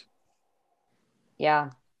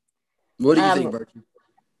 Yeah. What do you think, Bertie?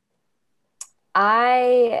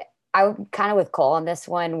 I'm kind of with Cole on this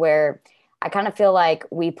one, where I kind of feel like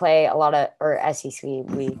we play a lot of, or SEC,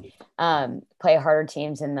 we play harder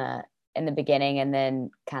teams in the beginning and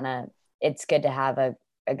then kind of it's good to have a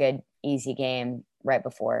good, easy game right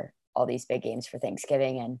before all these big games for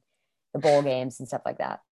Thanksgiving and the bowl games and stuff like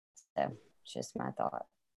that. So it's just my thought.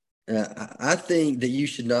 I think that you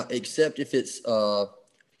should not, except if it's what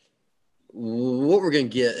we're going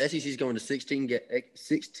to get. SEC is going to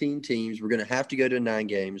 16 teams. We're going to have to go to 9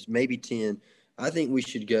 games, maybe 10. I think we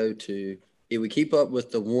should go to, if we keep up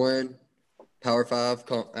with the one Power 5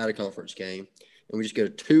 out of conference game, and we just go to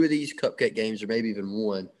 2 of these cupcake games or maybe even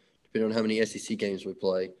 1, depending on how many SEC games we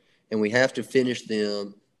play, and we have to finish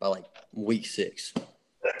them by like week 6. You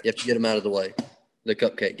have to get them out of the way, the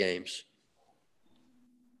cupcake games.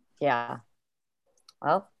 Yeah.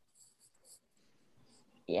 Well,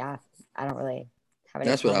 yeah, I don't really have any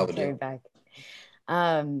That's what I would commentary do. back.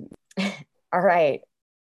 All right.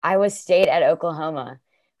 Iowa State at Oklahoma.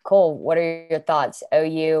 Cole, what are your thoughts?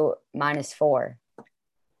 OU -4.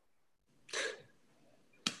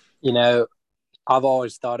 You know, I've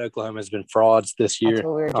always thought Oklahoma's been frauds this year. That's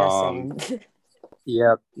what we were just saying.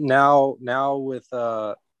 Yeah. Now with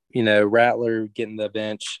Rattler getting the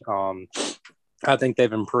bench, I think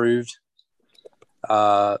they've improved.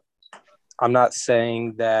 I'm not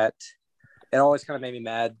saying that it always kind of made me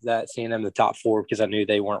mad that seeing them in the top 4 because I knew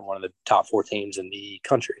they weren't one of the top 4 teams in the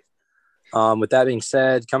country. With that being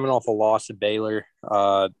said, coming off a loss to Baylor,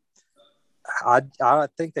 I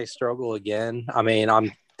think they struggle again. I mean,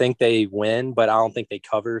 I think they win, but I don't think they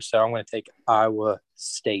cover. So I'm going to take Iowa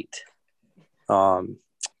State. Iowa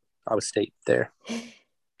State there.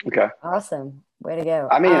 Okay. Awesome. Way to go.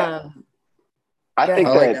 I mean, I think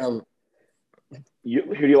like that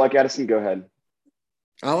who do you like, Addison? Go ahead.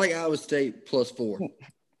 I like Iowa State +4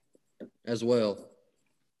 as well.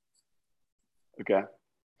 Okay.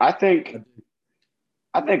 I think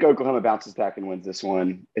Oklahoma bounces back and wins this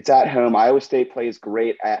one. It's at home. Iowa State plays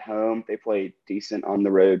great at home. They play decent on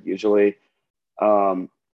the road usually.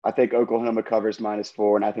 I think Oklahoma covers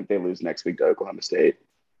 -4, and I think they lose next week to Oklahoma State.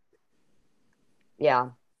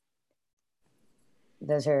 Yeah.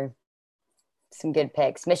 Those are some good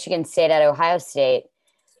picks. Michigan State at Ohio State.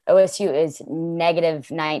 OSU is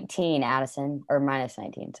 -19, Addison, or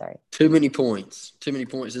 -19, sorry. Too many points.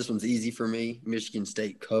 This one's easy for me. Michigan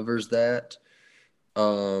State covers that.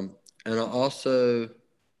 And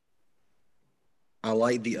I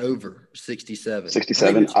like the over 67.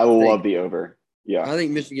 67. I love the over. Yeah. I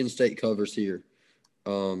think Michigan State covers here.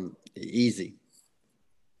 Easy.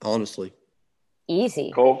 Honestly.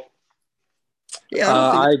 Easy. Cole? Yeah,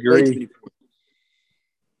 I agree.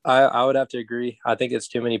 I would have to agree. I think it's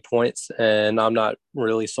too many points, and I'm not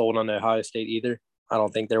really sold on Ohio State either. I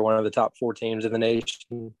don't think they're one of the top 4 teams in the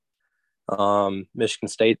nation. Michigan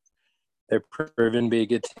State, they're proven to be a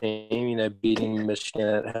good team, beating Michigan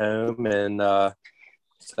at home. And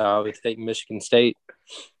so I would take Michigan State,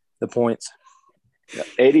 the points.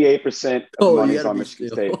 88% of money is on Michigan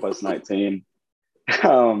State +19.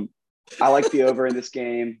 I like the over in this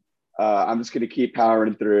game. I'm just going to keep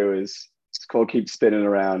powering through as Cole keeps spinning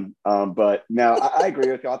around. But no, I agree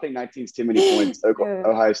with you. I think 19 is too many points.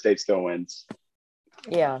 Ohio State still wins.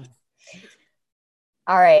 Yeah.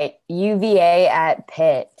 All right. UVA at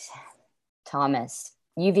Pitt. Thomas.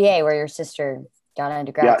 UVA, where your sister got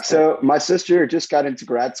into grad school. So my sister just got into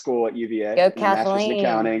grad school at UVA. Go Master's Kathleen. in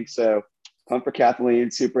accounting. So pumped for Kathleen.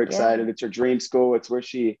 Super excited. Yeah. It's her dream school. It's where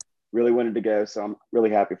she really wanted to go. So I'm really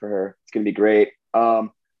happy for her. It's going to be great.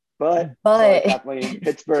 But sorry, Kathleen,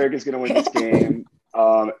 Pittsburgh is going to win this game.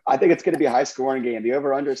 I think it's going to be a high-scoring game. The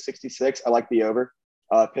over-under is 66. I like the over.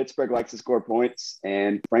 Pittsburgh likes to score points,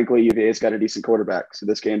 and frankly, UVA's got a decent quarterback. So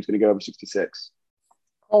this game's going to go over 66.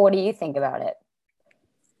 Well, what do you think about it?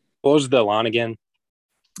 What was the line again?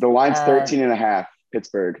 The line's 13.5,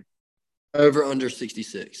 Pittsburgh. Over under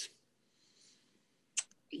 66.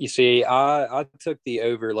 You see, I took the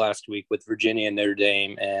over last week with Virginia and Notre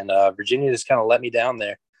Dame, and Virginia just kind of let me down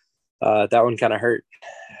there. That one kind of hurt.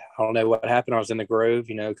 I don't know what happened. I was in the Grove,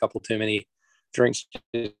 a couple too many drinks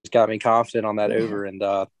just got me confident on that over, and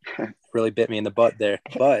really bit me in the butt there.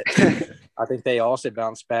 But I think they also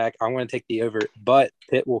bounced back. I'm going to take the over, but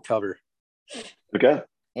Pitt will cover. Okay.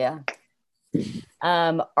 Yeah.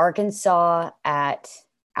 Arkansas at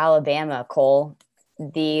Alabama, Cole.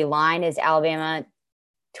 The line is Alabama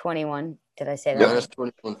 21. Did I say that? Minus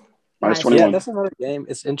 21. Minus 21. Yeah, that's another game.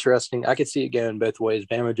 It's interesting. I could see it going both ways.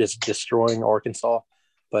 Bama just destroying Arkansas.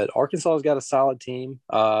 But Arkansas's got a solid team.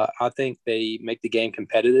 I think they make the game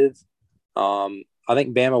competitive. I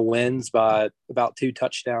think Bama wins by about 2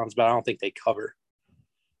 touchdowns, but I don't think they cover.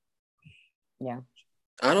 Yeah.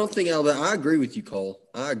 I don't think Alabama – I agree with you, Cole.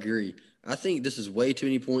 I agree. I think this is way too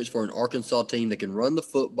many points for an Arkansas team that can run the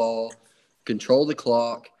football, control the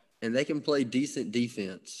clock, and they can play decent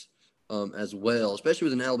defense. as well, especially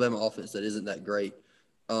with an Alabama offense that isn't that great.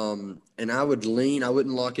 And I wouldn't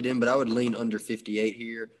lock it in, but I would lean under 58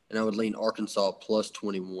 here, and I would lean Arkansas plus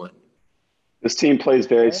 21. This team plays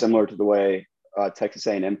very similar to the way Texas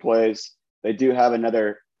A&M plays. They do have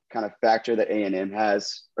another kind of factor that A&M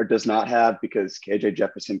has or does not have because KJ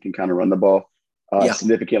Jefferson can kind of run the ball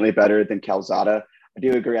significantly better than Calzada. I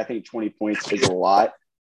do agree. I think 20 points is a lot.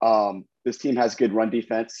 This team has good run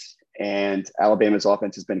defense, and Alabama's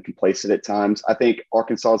offense has been complacent at times. I think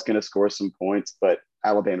Arkansas is going to score some points, but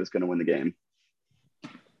Alabama's going to win the game.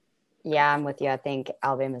 Yeah, I'm with you. I think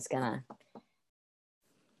Alabama's going to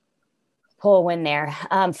pull a win there.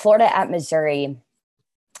 Florida at Missouri.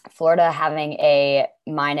 Florida having a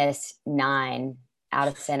 -9.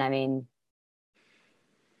 Addison, I mean,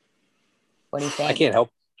 what do you think? I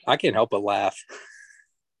can't help but laugh.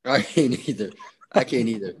 I can't either.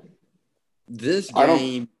 This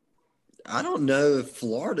game, I don't know if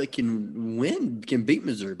Florida can beat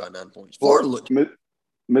Missouri by 9 points. Florida looked.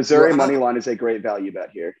 Missouri money line is a great value bet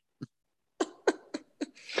here.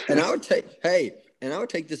 And I would take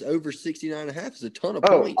this over 69.5 as a ton of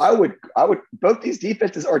points. I would. Both these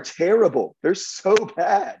defenses are terrible. They're so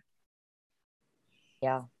bad.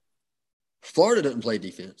 Yeah. Florida doesn't play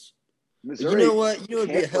defense. Missouri, you know what? You know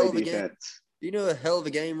it'd be a hell of a defense. game. You know a hell of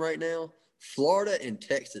a game right now? Florida and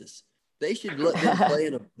Texas. They should let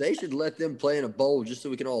them play in a bowl just so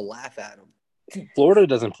we can all laugh at them. Florida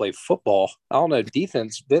doesn't play football. I don't know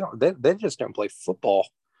defense. They just don't play football.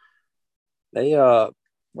 They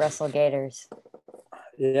wrestle Gators.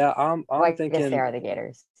 Yeah, I'm thinking. I guess they are the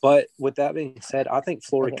Gators. But with that being said, I think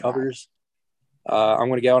Florida covers. I'm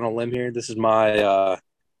going to go on a limb here. This is my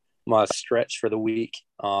my stretch for the week.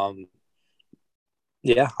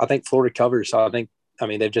 Yeah, I think Florida covers. I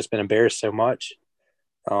mean they've just been embarrassed so much.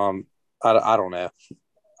 I don't know.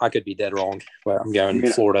 I could be dead wrong, but I'm going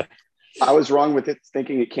Florida. I was wrong with it,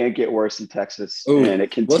 thinking it can't get worse in Texas, and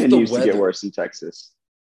it continues to get worse in Texas.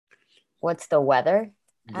 What's the weather?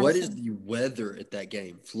 What is the weather at that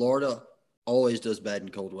game? Florida always does bad in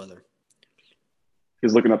cold weather.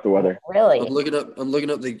 He's looking up the weather. Really? I'm looking up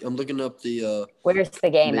the. Where's the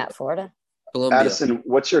game at Florida? Columbia. Addison,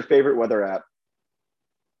 what's your favorite weather app?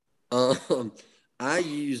 I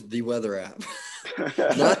use the weather app.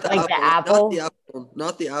 Not the Apple?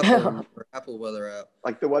 Not the Apple or Apple weather app.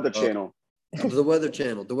 Like the Weather Channel. The Weather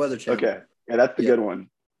Channel. Okay. Yeah, that's the good one.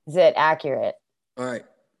 Is it accurate? All right.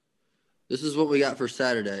 This is what we got for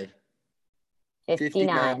Saturday.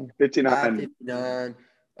 59. 59.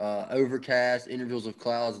 Overcast, intervals of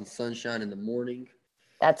clouds and sunshine in the morning.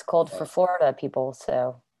 That's cold for Florida people,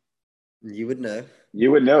 so. You would know.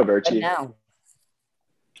 You would know, Virtue. No.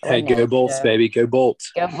 Hey, go Bolts, baby. Go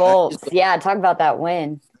Bolts. Go Bolts. Yeah, talk about that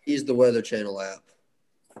win. Use the Weather Channel app.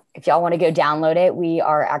 If y'all want to go download it, we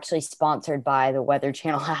are actually sponsored by the Weather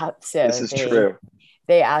Channel app. So this is true.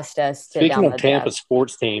 They asked us to Speaking download of Tampa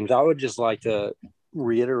sports teams, I would just like to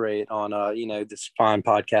reiterate on this fine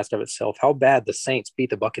podcast of itself how bad the Saints beat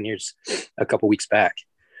the Buccaneers a couple weeks back.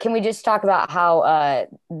 Can we just talk about how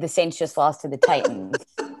the Saints just lost to the Titans?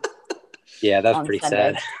 Yeah, that's pretty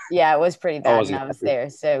sad. Yeah, it was pretty bad when I was there.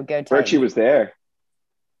 So go Titans. Virtue was there.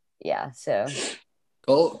 Yeah, so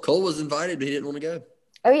Cole was invited, but he didn't want to go.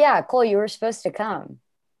 Oh yeah, Cole, you were supposed to come.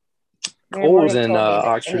 Cole was in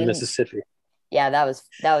Oxford, Mississippi. Yeah, that was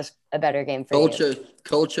a better game for you.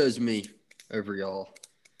 Cole chose me over y'all.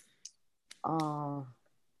 Oh,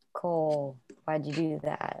 Cole, why'd you do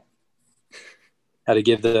that? Had to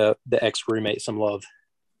give the ex-roommate some love.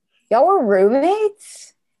 Y'all were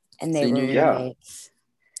roommates? And they were roommates. Yeah.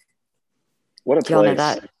 What a place.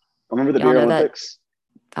 I remember the Beer Olympics.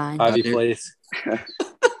 Fine. Ivy Place.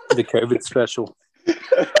 The COVID special.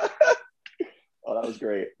 Oh, that was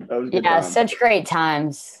great. That was good. Yeah, such great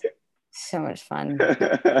times. So much fun.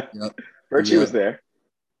 Yep. Virtue was there.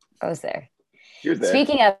 I was there. She was there.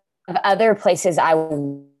 Speaking of other places I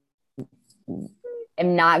am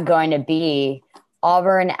not going to be,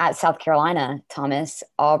 Auburn at South Carolina, Thomas.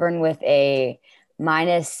 Auburn with a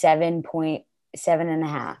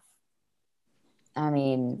 -7.5. I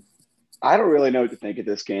mean, I don't really know what to think of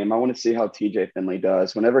this game. I want to see how TJ Finley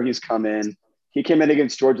does. Whenever he's come in, he came in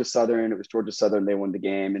against Georgia Southern. It was Georgia Southern. They won the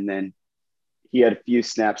game. And then he had a few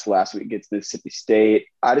snaps last week against Mississippi State.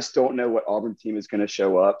 I just don't know what Auburn team is going to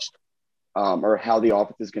show up or how the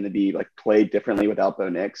offense is going to be played differently without Bo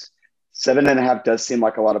Nix. 7.5 does seem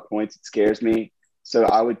like a lot of points. It scares me. So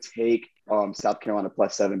I would take South Carolina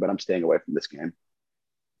 +7, but I'm staying away from this game.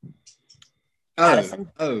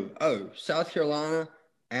 South Carolina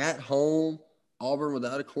at home, Auburn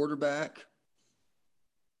without a quarterback.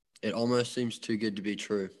 It almost seems too good to be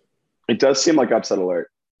true. It does seem like upset alert.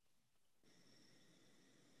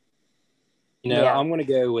 Yeah. I'm going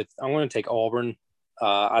to take Auburn.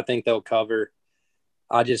 I think they'll cover.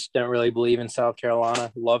 I just don't really believe in South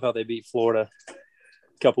Carolina. Love how they beat Florida a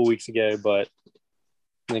couple weeks ago, but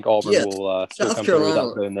I think Auburn will still come through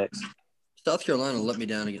without Bo Nix. South Carolina let me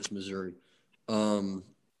down against Missouri. I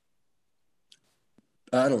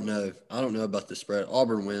don't know. I don't know about the spread.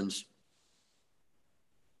 Auburn wins.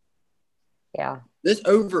 Yeah. This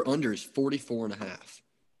over-under is 44.5.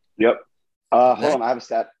 Yep. Hold on. I have a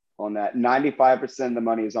stat on that. 95% of the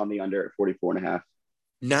money is on the under at 44.5.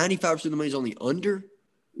 95% of the money is on the under?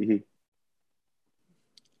 Mm-hmm.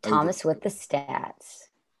 Thomas with the stats.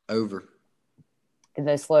 Over. The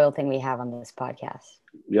most loyal thing we have on this podcast.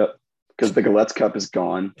 Yep. Because the Galette's Cup is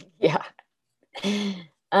gone. Yeah.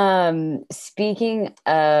 Speaking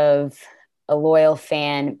of a loyal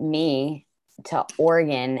fan, me to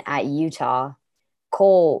Oregon at Utah.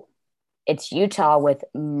 Cole, it's Utah with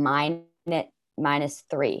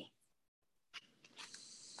 -3.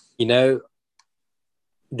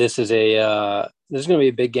 This is going to be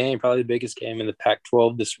a big game, probably the biggest game in the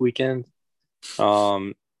Pac-12 this weekend.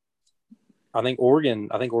 I think Oregon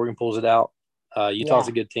pulls it out. Utah's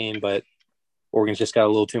a good team, but Oregon's just got a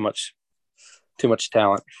little too much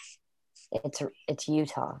talent. It's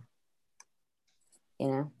Utah.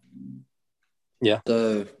 Yeah.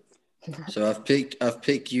 So I've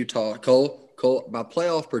picked Utah. Cole, my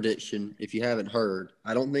playoff prediction, if you haven't heard,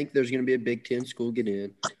 I don't think there's going to be a Big Ten school get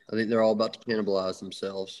in. I think they're all about to cannibalize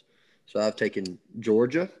themselves. So I've taken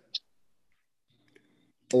Georgia,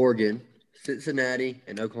 Oregon, Cincinnati,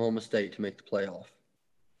 and Oklahoma State to make the playoff.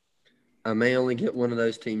 I may only get one of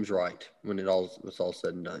those teams right when it's all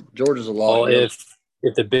said and done. Georgia's a lot. Well,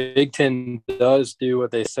 if the Big Ten does do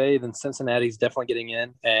what they say, then Cincinnati's definitely getting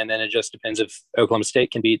in, and then it just depends if Oklahoma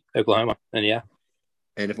State can beat Oklahoma. And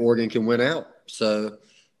if Oregon can win out. So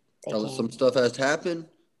some stuff has to happen,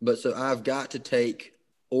 but so I've got to take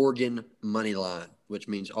Oregon money line, which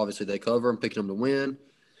means obviously they cover. I'm picking them to win.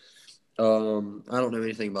 I don't know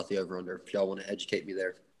anything about the over-under. If y'all want to educate me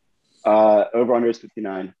there. Over-under is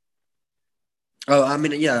 59. Oh, I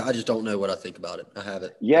mean, yeah, I just don't know what I think about it. I have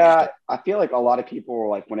it. Yeah, I feel like a lot of people are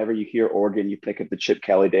like, whenever you hear Oregon, you think of the Chip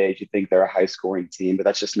Kelly days. You think they're a high-scoring team, but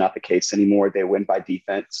that's just not the case anymore. They win by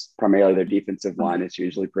defense. Primarily, their defensive line is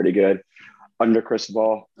usually pretty good under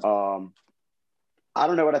Cristobal. I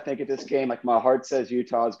don't know what I think of this game. Like, my heart says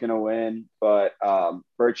Utah is going to win, but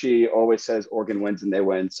Birchie always says Oregon wins and they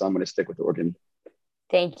win, so I'm going to stick with Oregon.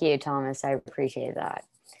 Thank you, Thomas. I appreciate that.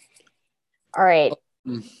 All right.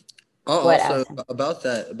 Also, about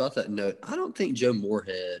that note, I don't think Joe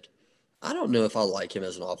Moorhead, I don't know if I like him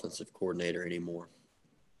as an offensive coordinator anymore.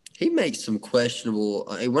 He makes some questionable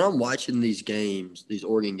when I'm watching these games, these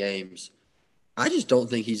Oregon games, I just don't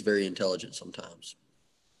think he's very intelligent sometimes.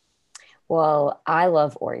 Well, I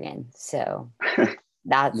love Oregon, so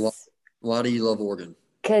that's why do you love Oregon?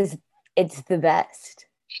 Because it's the best.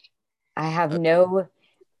 I have no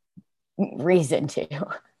reason to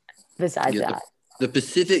besides that. The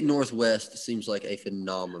Pacific Northwest seems like a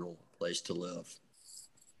phenomenal place to live.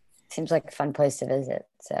 Seems like a fun place to visit.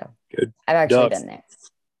 So good. I've actually been there.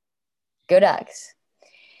 Go Ducks.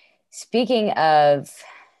 Speaking of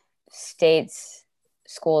states,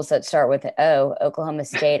 schools that start with an O, Oklahoma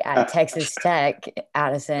State at Texas Tech,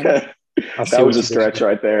 Addison. That was a stretch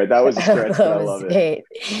right there. That was a stretch, but I love it.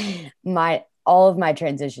 All of my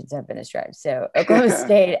transitions have been a stretch. So Oklahoma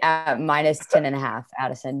State at -10.5,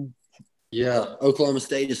 Addison. Yeah, Oklahoma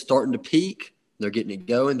State is starting to peak. They're getting it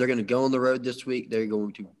going. They're going to go on the road this week. They're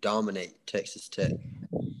going to dominate Texas Tech.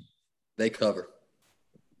 They cover.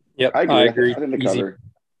 Yep, I agree. I think they cover.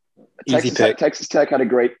 Texas Tech had a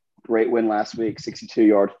great win last week,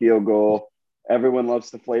 62-yard field goal. Everyone loves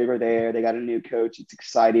the flavor there. They got a new coach. It's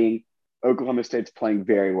exciting. Oklahoma State's playing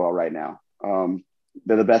very well right now.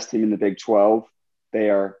 They're the best team in the Big 12. They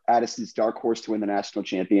are Addison's dark horse to win the national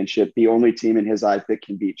championship, the only team in his eyes that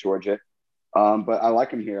can beat Georgia. But I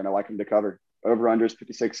like him here, and I like him to cover. Over-under is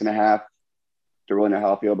 56.5. Don't really know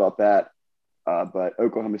how I feel about that. But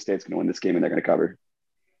Oklahoma State's going to win this game, and they're going to cover.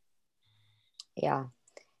 Yeah.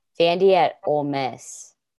 Vandy at Ole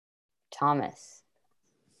Miss. Thomas.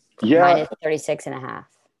 Yeah. -36.5.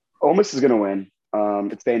 Ole Miss is going to win.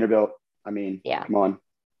 It's Vanderbilt. I mean, come on.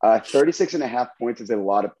 36.5 points is a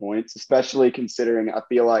lot of points, especially considering I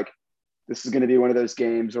feel like this is going to be one of those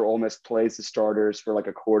games where Ole Miss plays the starters for like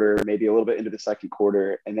a quarter, maybe a little bit into the second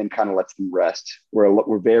quarter, and then kind of lets them rest.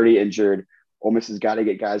 We're very injured. Ole Miss has got to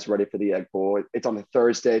get guys ready for the Egg Bowl. It's on a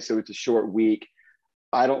Thursday, so it's a short week.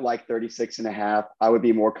 I don't like 36.5. I would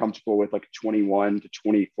be more comfortable with like 21 to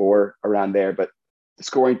 24 around there, but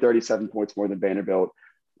scoring 37 points more than Vanderbilt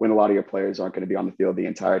when a lot of your players aren't going to be on the field the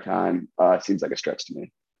entire time seems like a stretch to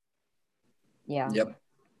me. Yeah. Yep.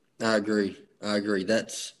 I agree.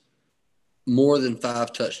 That's more than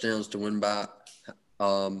 5 touchdowns to win by.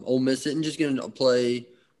 Ole Miss isn't just going to play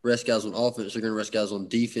rest guys on offense. They're going to rest guys on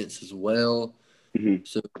defense as well. Mm-hmm.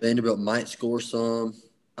 So Vanderbilt might score some.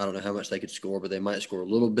 I don't know how much they could score, but they might score a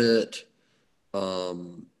little bit.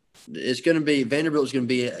 It's going to be Vanderbilt is going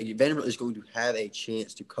to have a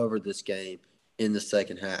chance to cover this game in the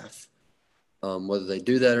second half. Whether they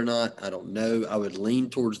do that or not, I don't know. I would lean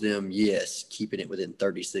towards them, yes, keeping it within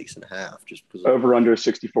 36.5. Just because Over under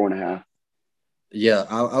 64.5. Yeah,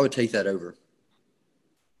 I would take that over.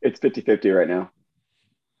 It's 50-50 right now.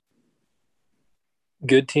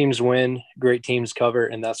 Good teams win, great teams cover,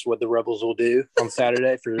 and that's what the Rebels will do on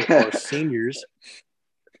Saturday for our seniors.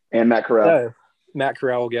 And Matt Corral. So, Matt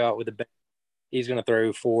Corral will go out with a bang. He's going to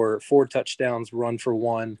throw for 4 touchdowns, run for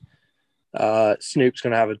 1. Snoop's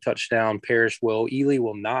going to have a touchdown. Parrish will. Ely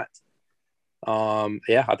will not. I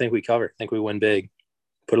think we cover. I think we win big.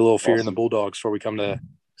 Put a little fear in the Bulldogs before we come to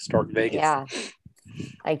Stark Vegas. Yeah.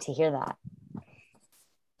 I like to hear that.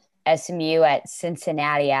 SMU at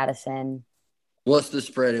Cincinnati, Addison. What's the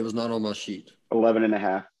spread? It was not on my sheet.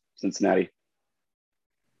 11.5, Cincinnati.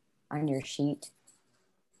 On your sheet.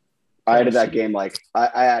 I added that game. I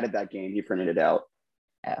added that game. He printed it out.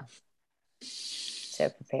 Oh. So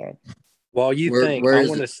prepared. Well, I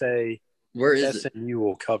want to say where is SMU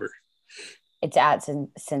will cover. It's at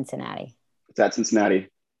Cincinnati. It's at Cincinnati.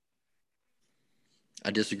 I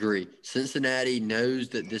disagree. Cincinnati knows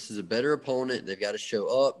that this is a better opponent. They've got to show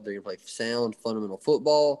up. They're going to play sound, fundamental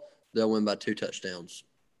football. They'll win by 2 touchdowns,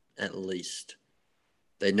 at least.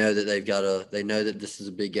 They know that they know that this is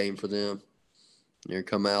a big game for them. They're going to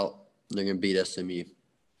come out. They're going to beat SMU.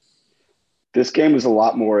 This game was a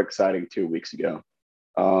lot more exciting 2 weeks ago.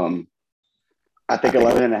 I think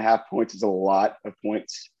 11.5 points is a lot of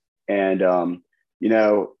points. And,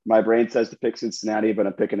 my brain says to pick Cincinnati, but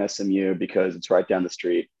I'm picking SMU because it's right down the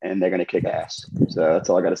street and they're going to kick ass. So that's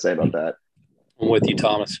all I got to say about that. I'm with you,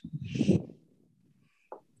 Thomas.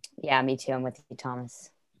 Yeah, me too. I'm with you,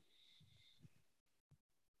 Thomas.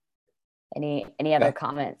 Any other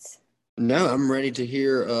comments? No, I'm ready to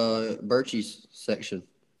hear Birchie's section.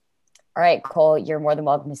 All right, Cole, you're more than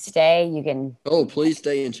welcome to stay. You can please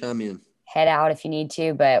stay and chime in. Head out if you need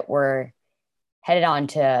to, but we're headed on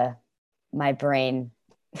to my brain.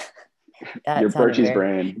 Your Birchie's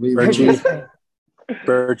brain.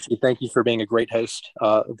 Birchie, thank you for being a great host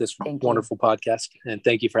of this wonderful podcast. And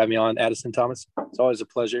thank you for having me on, Addison Thomas. It's always a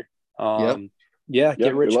pleasure.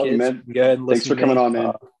 Get rich, kids. Man. Go ahead and listen. Thanks for coming on,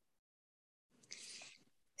 man.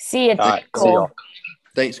 See you, right, Cole.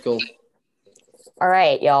 Thanks, Cole. All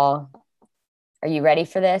right, y'all. Are you ready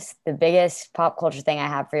for this? The biggest pop culture thing I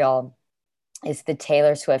have for y'all is the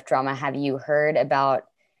Taylor Swift drama. Have you heard about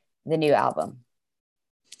the new album?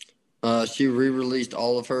 She re-released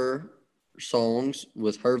all of her songs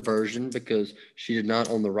with her version because she did not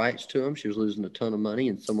own the rights to them. She was losing a ton of money,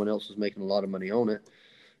 and someone else was making a lot of money on it.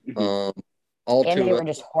 And they were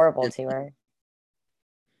just horrible to her.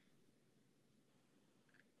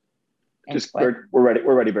 We're ready.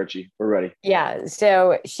 We're ready, Birchie. We're ready. Yeah.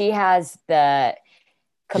 So she has the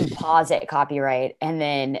composite copyright and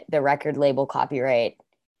then the record label copyright.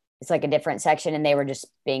 It's like a different section, and they were just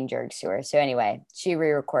being jerks to her. So anyway, she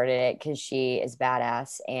re-recorded it because she is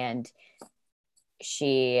badass and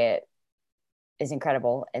she is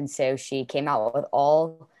incredible. And so she came out with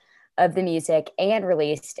all of the music and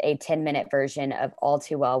released a 10-minute version of All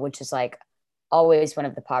Too Well, which is like always one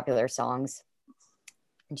of the popular songs.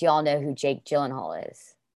 Do you all know who Jake Gyllenhaal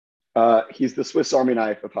is? He's the Swiss Army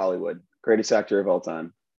knife of Hollywood. Greatest actor of all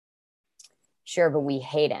time. Sure, but we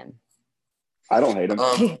hate him. I don't hate him.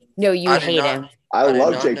 No, you hate him. I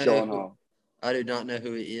love Jake Gyllenhaal. I do not know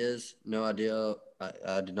who he is. No idea.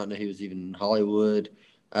 I did not know he was even in Hollywood.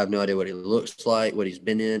 I have no idea what he looks like, what he's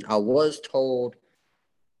been in. I was told,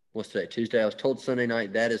 what's today, Tuesday? I was told Sunday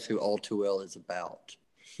night that is who All Too Well is about.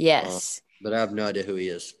 Yes. But I have no idea who he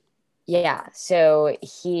is. Yeah, so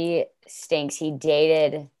he stinks. He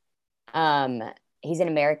dated, he's an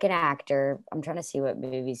American actor. I'm trying to see what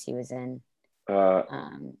movies he was in.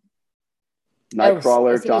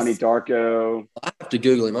 Nightcrawler, Donnie Darko. I have to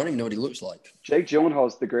Google him. I don't even know what he looks like. Jake Gyllenhaal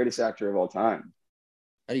is the greatest actor of all time.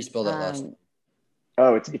 How do you spell that last name?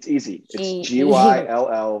 Oh, it's easy. It's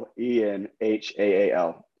Gyllenhaal.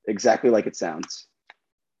 Exactly like it sounds.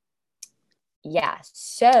 Yeah,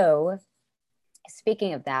 so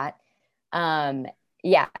speaking of that,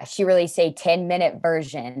 she released a 10-minute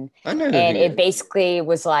version. I know. And it basically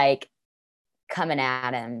was like coming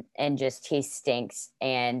at him and just he stinks.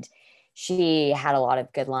 And she had a lot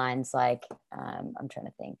of good lines. Like, I'm trying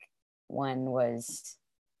to think. One was,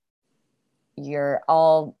 "You're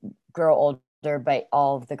all grow older, but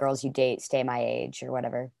all of the girls you date stay my age," or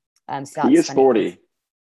whatever. So He that's is funny. 40.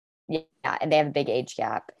 Yeah, and they have a big age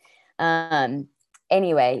gap.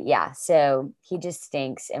 Anyway, yeah, so he just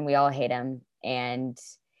stinks and we all hate him. And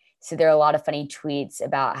so there are a lot of funny tweets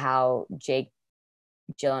about how Jake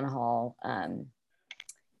Gyllenhaal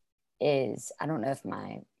is, I don't know if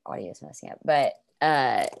my audio is messing up, but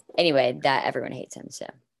anyway, that everyone hates him. So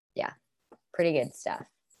yeah, pretty good stuff.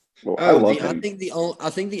 Well, I love him. I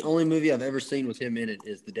think the only movie I've ever seen with him in it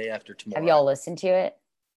is The Day After Tomorrow. Have y'all listened to it?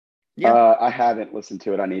 Yeah. I haven't listened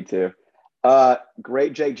to it. I need to.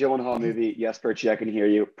 Great Jake Gyllenhaal movie. Yes, Bertie, I can hear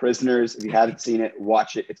you. Prisoners, if you haven't seen it,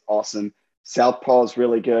 watch it. It's awesome. Southpaw is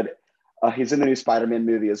really good. He's in the new Spider-Man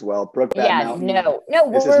movie as well. Brokeback Mountain. No,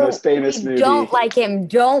 is his most famous movie. Don't like him.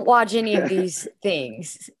 Don't watch any of these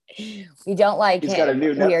things. We don't like He's him. got a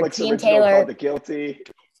new Netflix Team original Taylor. called The Guilty.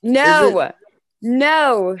 No.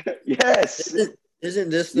 Yes. Isn't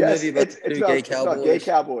this the movie about it's two gay cowboys? About gay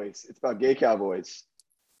cowboys. It's about gay cowboys.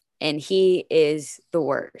 And he is the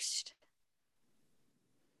worst.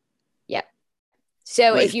 Yep.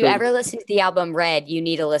 So if you ever listen to the album Red, you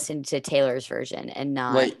need to listen to Taylor's version and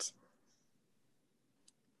not. Wait.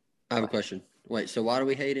 I have a question. Wait, so why do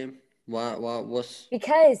we hate him? What's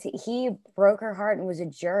Because he broke her heart and was a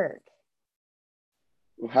jerk.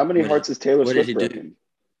 Well, how many hearts has Taylor Swift broken?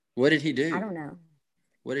 What did he do? I don't know.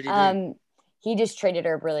 What did he do? He just treated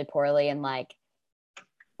her really poorly, and like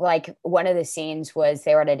one of the scenes was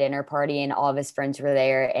they were at a dinner party and all of his friends were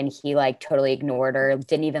there, and he like totally ignored her,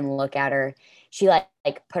 didn't even look at her. She like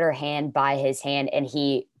put her hand by his hand and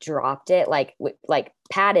he dropped it, like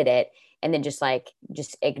patted it, and then just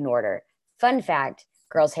ignored her. Fun fact,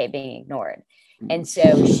 girls hate being ignored. And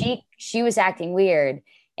so she was acting weird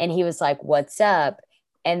and he was like, "What's up?"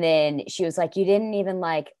 And then she was like, "You didn't even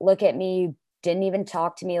like look at me. You didn't even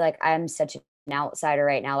talk to me. Like, I'm such an outsider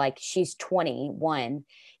right now." Like, she's 21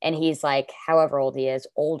 and he's like, however old he is,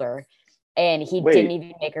 older. And he didn't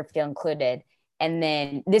even make her feel included. And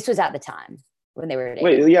then this was at the time when they were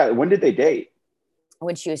dating. When did they date?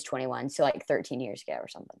 When she was 21, so like 13 years ago or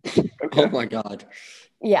something. Okay. Oh my God.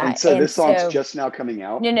 Yeah. And so this song's just now coming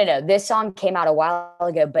out? No. This song came out a while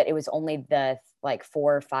ago, but it was only the like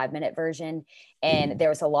 4 or 5 minute version. And there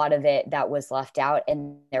was a lot of it that was left out.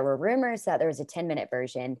 And there were rumors that there was a 10-minute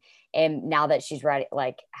version. And now that she's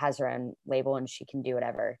has her own label and she can do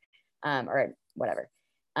whatever,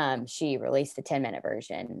 she released the 10-minute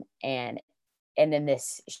version. And then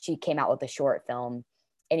she came out with a short film.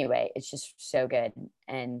 Anyway, it's just so good.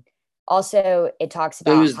 And also it talks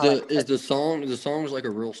about the song like a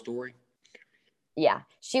real story? Yeah.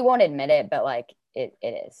 She won't admit it, but like it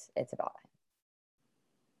is. It's about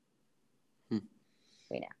him.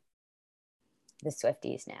 We know. The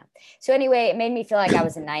Swifties now. So anyway, it made me feel like I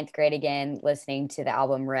was in 9th grade again, listening to the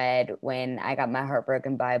album Red when I got my heart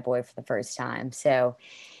broken by a boy for the first time. So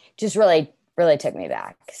just really, really took me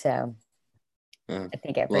back. So I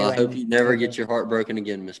think everyone. Well, I hope you never get your heart broken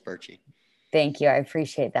again, Miss Birchie. Thank you. I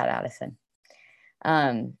appreciate that, Addison.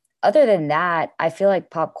 Other than that, I feel like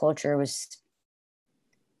pop culture was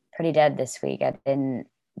pretty dead this week.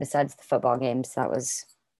 Besides the football games, that was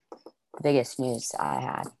the biggest news I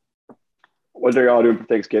had. What are y'all doing for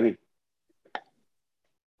Thanksgiving?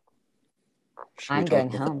 I'm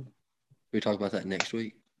going home. We talk about that next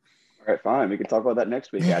week. All right, fine. We can talk about that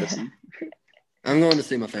next week, Addison. I'm going to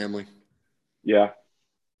see my family. Yeah.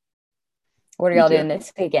 What are y'all doing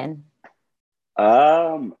this weekend?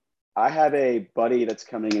 I have a buddy that's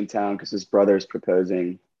coming in town because his brother's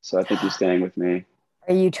proposing. So I think he's staying with me.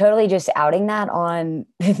 Are you totally just outing that on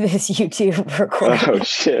this YouTube recording? Oh,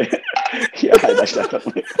 shit. Yeah, I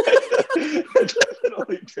definitely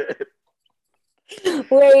did.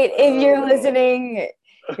 Wait, if you're listening,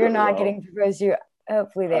 you're not getting proposed to.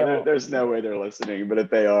 Hopefully they will. There's no way they're listening, but if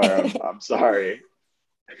they are, I'm sorry.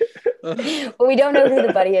 Well, we don't know who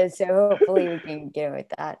the buddy is, so hopefully we can get with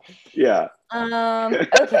that. Yeah.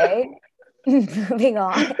 Okay. Moving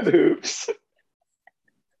on. Oops.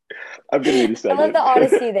 I'm gonna need to I love the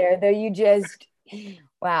honesty there, though. You just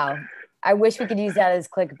wow. I wish we could use that as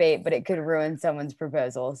clickbait, but it could ruin someone's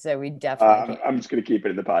proposal. So we definitely can't. I'm just gonna keep it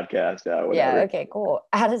in the podcast. Yeah. Okay. Cool.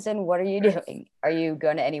 Addison, what are you doing? Are you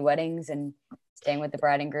going to any weddings and staying with the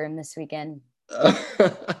bride and groom this weekend?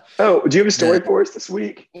 Oh, do you have a story for us this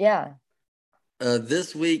week? Yeah.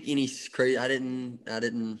 This week, any crazy? I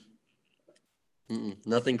didn't.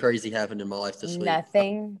 Nothing crazy happened in my life this week.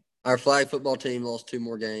 Nothing. Our flag football team lost 2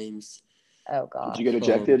 more games. Oh God. Did you get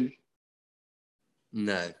ejected?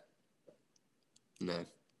 No.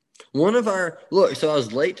 So I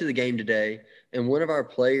was late to the game today, and one of our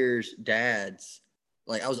players' dads,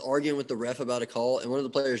 I was arguing with the ref about a call, and one of the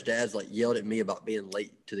players' dads yelled at me about being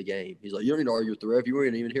late to the game. He's like, "You don't need to argue with the ref. You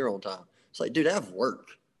weren't even here on time." It's like, dude, I have work.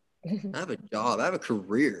 I have a job. I have a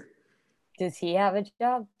career. Does he have a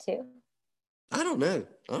job too? I don't know.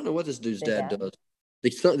 I don't know what this dude's The dad dad?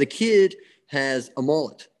 does. The kid has a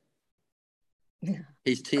mullet.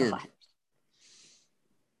 He's 10. God.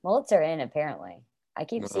 Mullets are in, apparently. I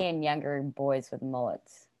keep Uh, seeing younger boys with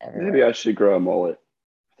mullets everywhere. Maybe I should grow a mullet.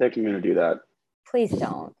 I think I'm going to do that. Please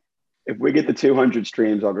don't. If we get the 200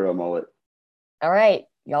 streams, I'll grow a mullet. All right.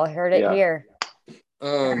 Y'all heard it Yeah. here.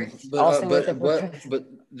 But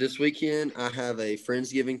this weekend I have a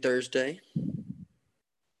Friendsgiving Thursday.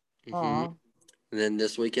 Aw. And then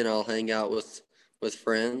this weekend I'll hang out with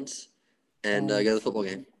friends and go to the football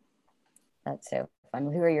game. That's so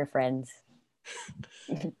fun. Who are your friends?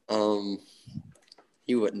 You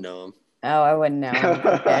wouldn't know them. Oh, I wouldn't know.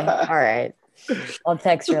 Okay. All right. I'll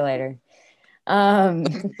text her later.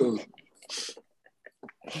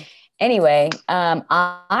 Anyway,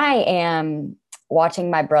 I am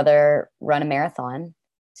watching my brother run a marathon.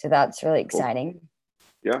 So that's really exciting.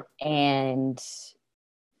 Yeah. And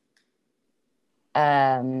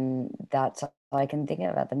that's all I can think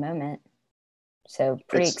of at the moment. So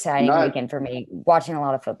pretty exciting weekend for me. Watching a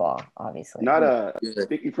lot of football, obviously.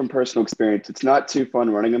 Speaking from personal experience, it's not too fun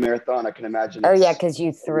running a marathon. I can imagine. Oh yeah, because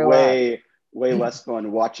you threw up. Way less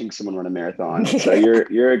fun watching someone run a marathon. So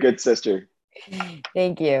you're a good sister.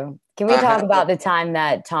 Thank you. Can we talk about the time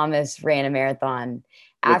that Thomas ran a marathon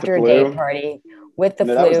after a date party with the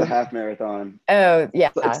flu? That was the half marathon. Oh yeah,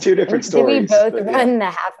 it's two different stories. Did we both run the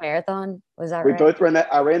half marathon? Was that right? We both ran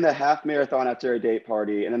that. I ran the half marathon after a date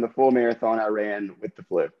party, and then the full marathon I ran with the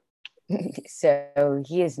flu. So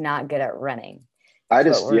he is not good at running. I'm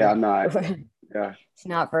not. Yeah, it's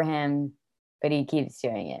not for him, but he keeps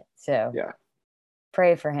doing it. So yeah,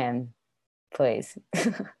 pray for him, please.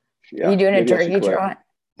 Yeah. Are you doing a turkey trot?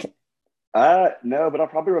 No, but I'll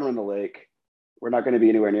probably run on the lake. We're not going to be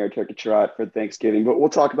anywhere near a turkey trot for Thanksgiving, but we'll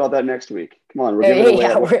talk about that next week. Come on, we're giving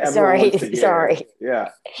away. Sorry. Yeah.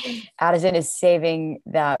 Addison is saving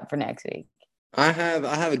that for next week. I have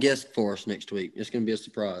a guest for us next week. It's going to be a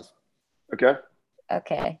surprise. Okay.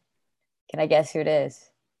 Can I guess who it is?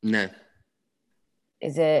 No.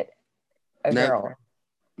 Is it a girl?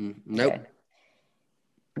 Nope. Okay.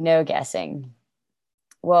 No guessing.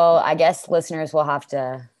 Well, I guess listeners will have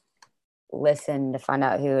to listen to find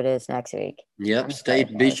out who it is next week. Yep.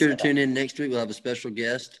 Be sure to tune in next week. We'll have a special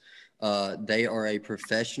guest. They are a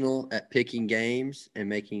professional at picking games and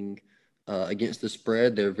making against the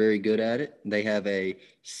spread. They're very good at it. They have a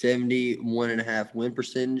 71.5 win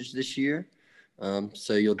percentage this year.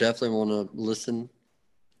 So you'll definitely want to listen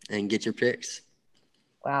and get your picks.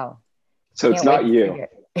 Wow. So it's not you.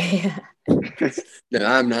 No,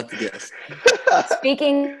 I'm not the guest.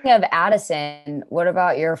 Speaking of Addison, what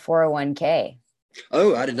about your 401k?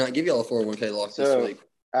 Oh, I did not give y'all a 401k lock this week.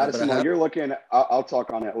 Addison, while you're looking, I'll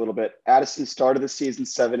talk on it a little bit. Addison started the season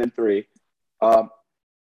 7-3.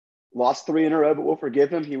 Lost 3 in a row, but we'll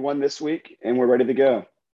forgive him. He won this week, and we're ready to go.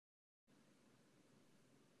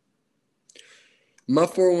 My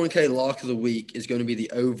 401k lock of the week is going to be the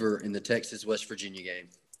over in the Texas-West Virginia game.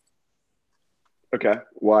 Okay.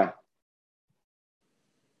 Why?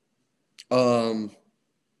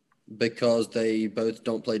 Because they both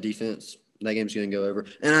don't play defense. That game's going to go over.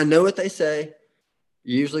 And I know what they say.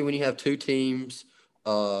 Usually when you have two teams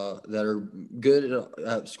that are good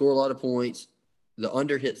at score a lot of points, the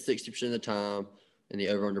under hits 60% of the time and the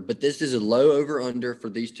over-under. But this is a low over-under for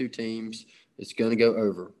these two teams. It's going to go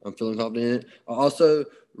over. I'm feeling confident in it. I also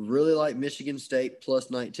really like Michigan State plus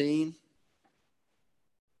 19.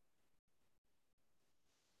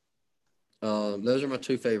 Those are my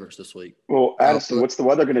two favorites this week. Well, Addison, what's the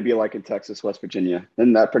weather going to be like in Texas, West Virginia?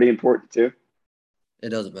 Isn't that pretty important too? It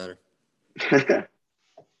doesn't matter.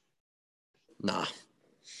 Nah.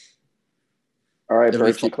 All right,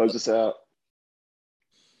 Berkey, close us out.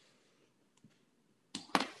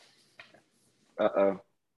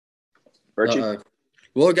 Berkey?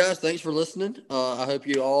 Well, guys, thanks for listening. I hope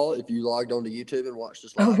you all, if you logged onto YouTube and watched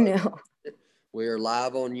this live. Oh, no. We are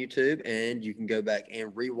live on YouTube, and you can go back and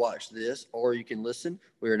rewatch this, or you can listen.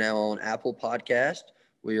 We are now on Apple Podcast.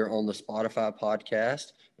 We are on the Spotify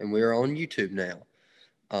Podcast, and we are on YouTube now.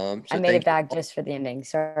 I made it back just for the ending.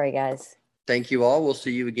 Sorry, guys. Thank you all. We'll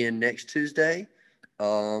see you again next Tuesday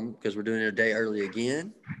because we're doing it a day early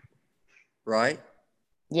again, right?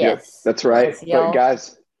 Yes. Yep, that's right. But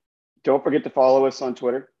guys, don't forget to follow us on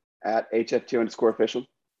Twitter at HF2_official.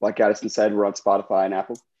 Like Addison said, we're on Spotify and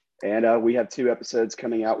Apple. And we have 2 episodes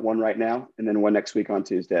coming out, one right now and then one next week on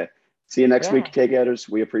Tuesday. See you next Yeah. week, Tailgaters.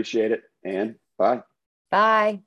 We appreciate it. And bye. Bye.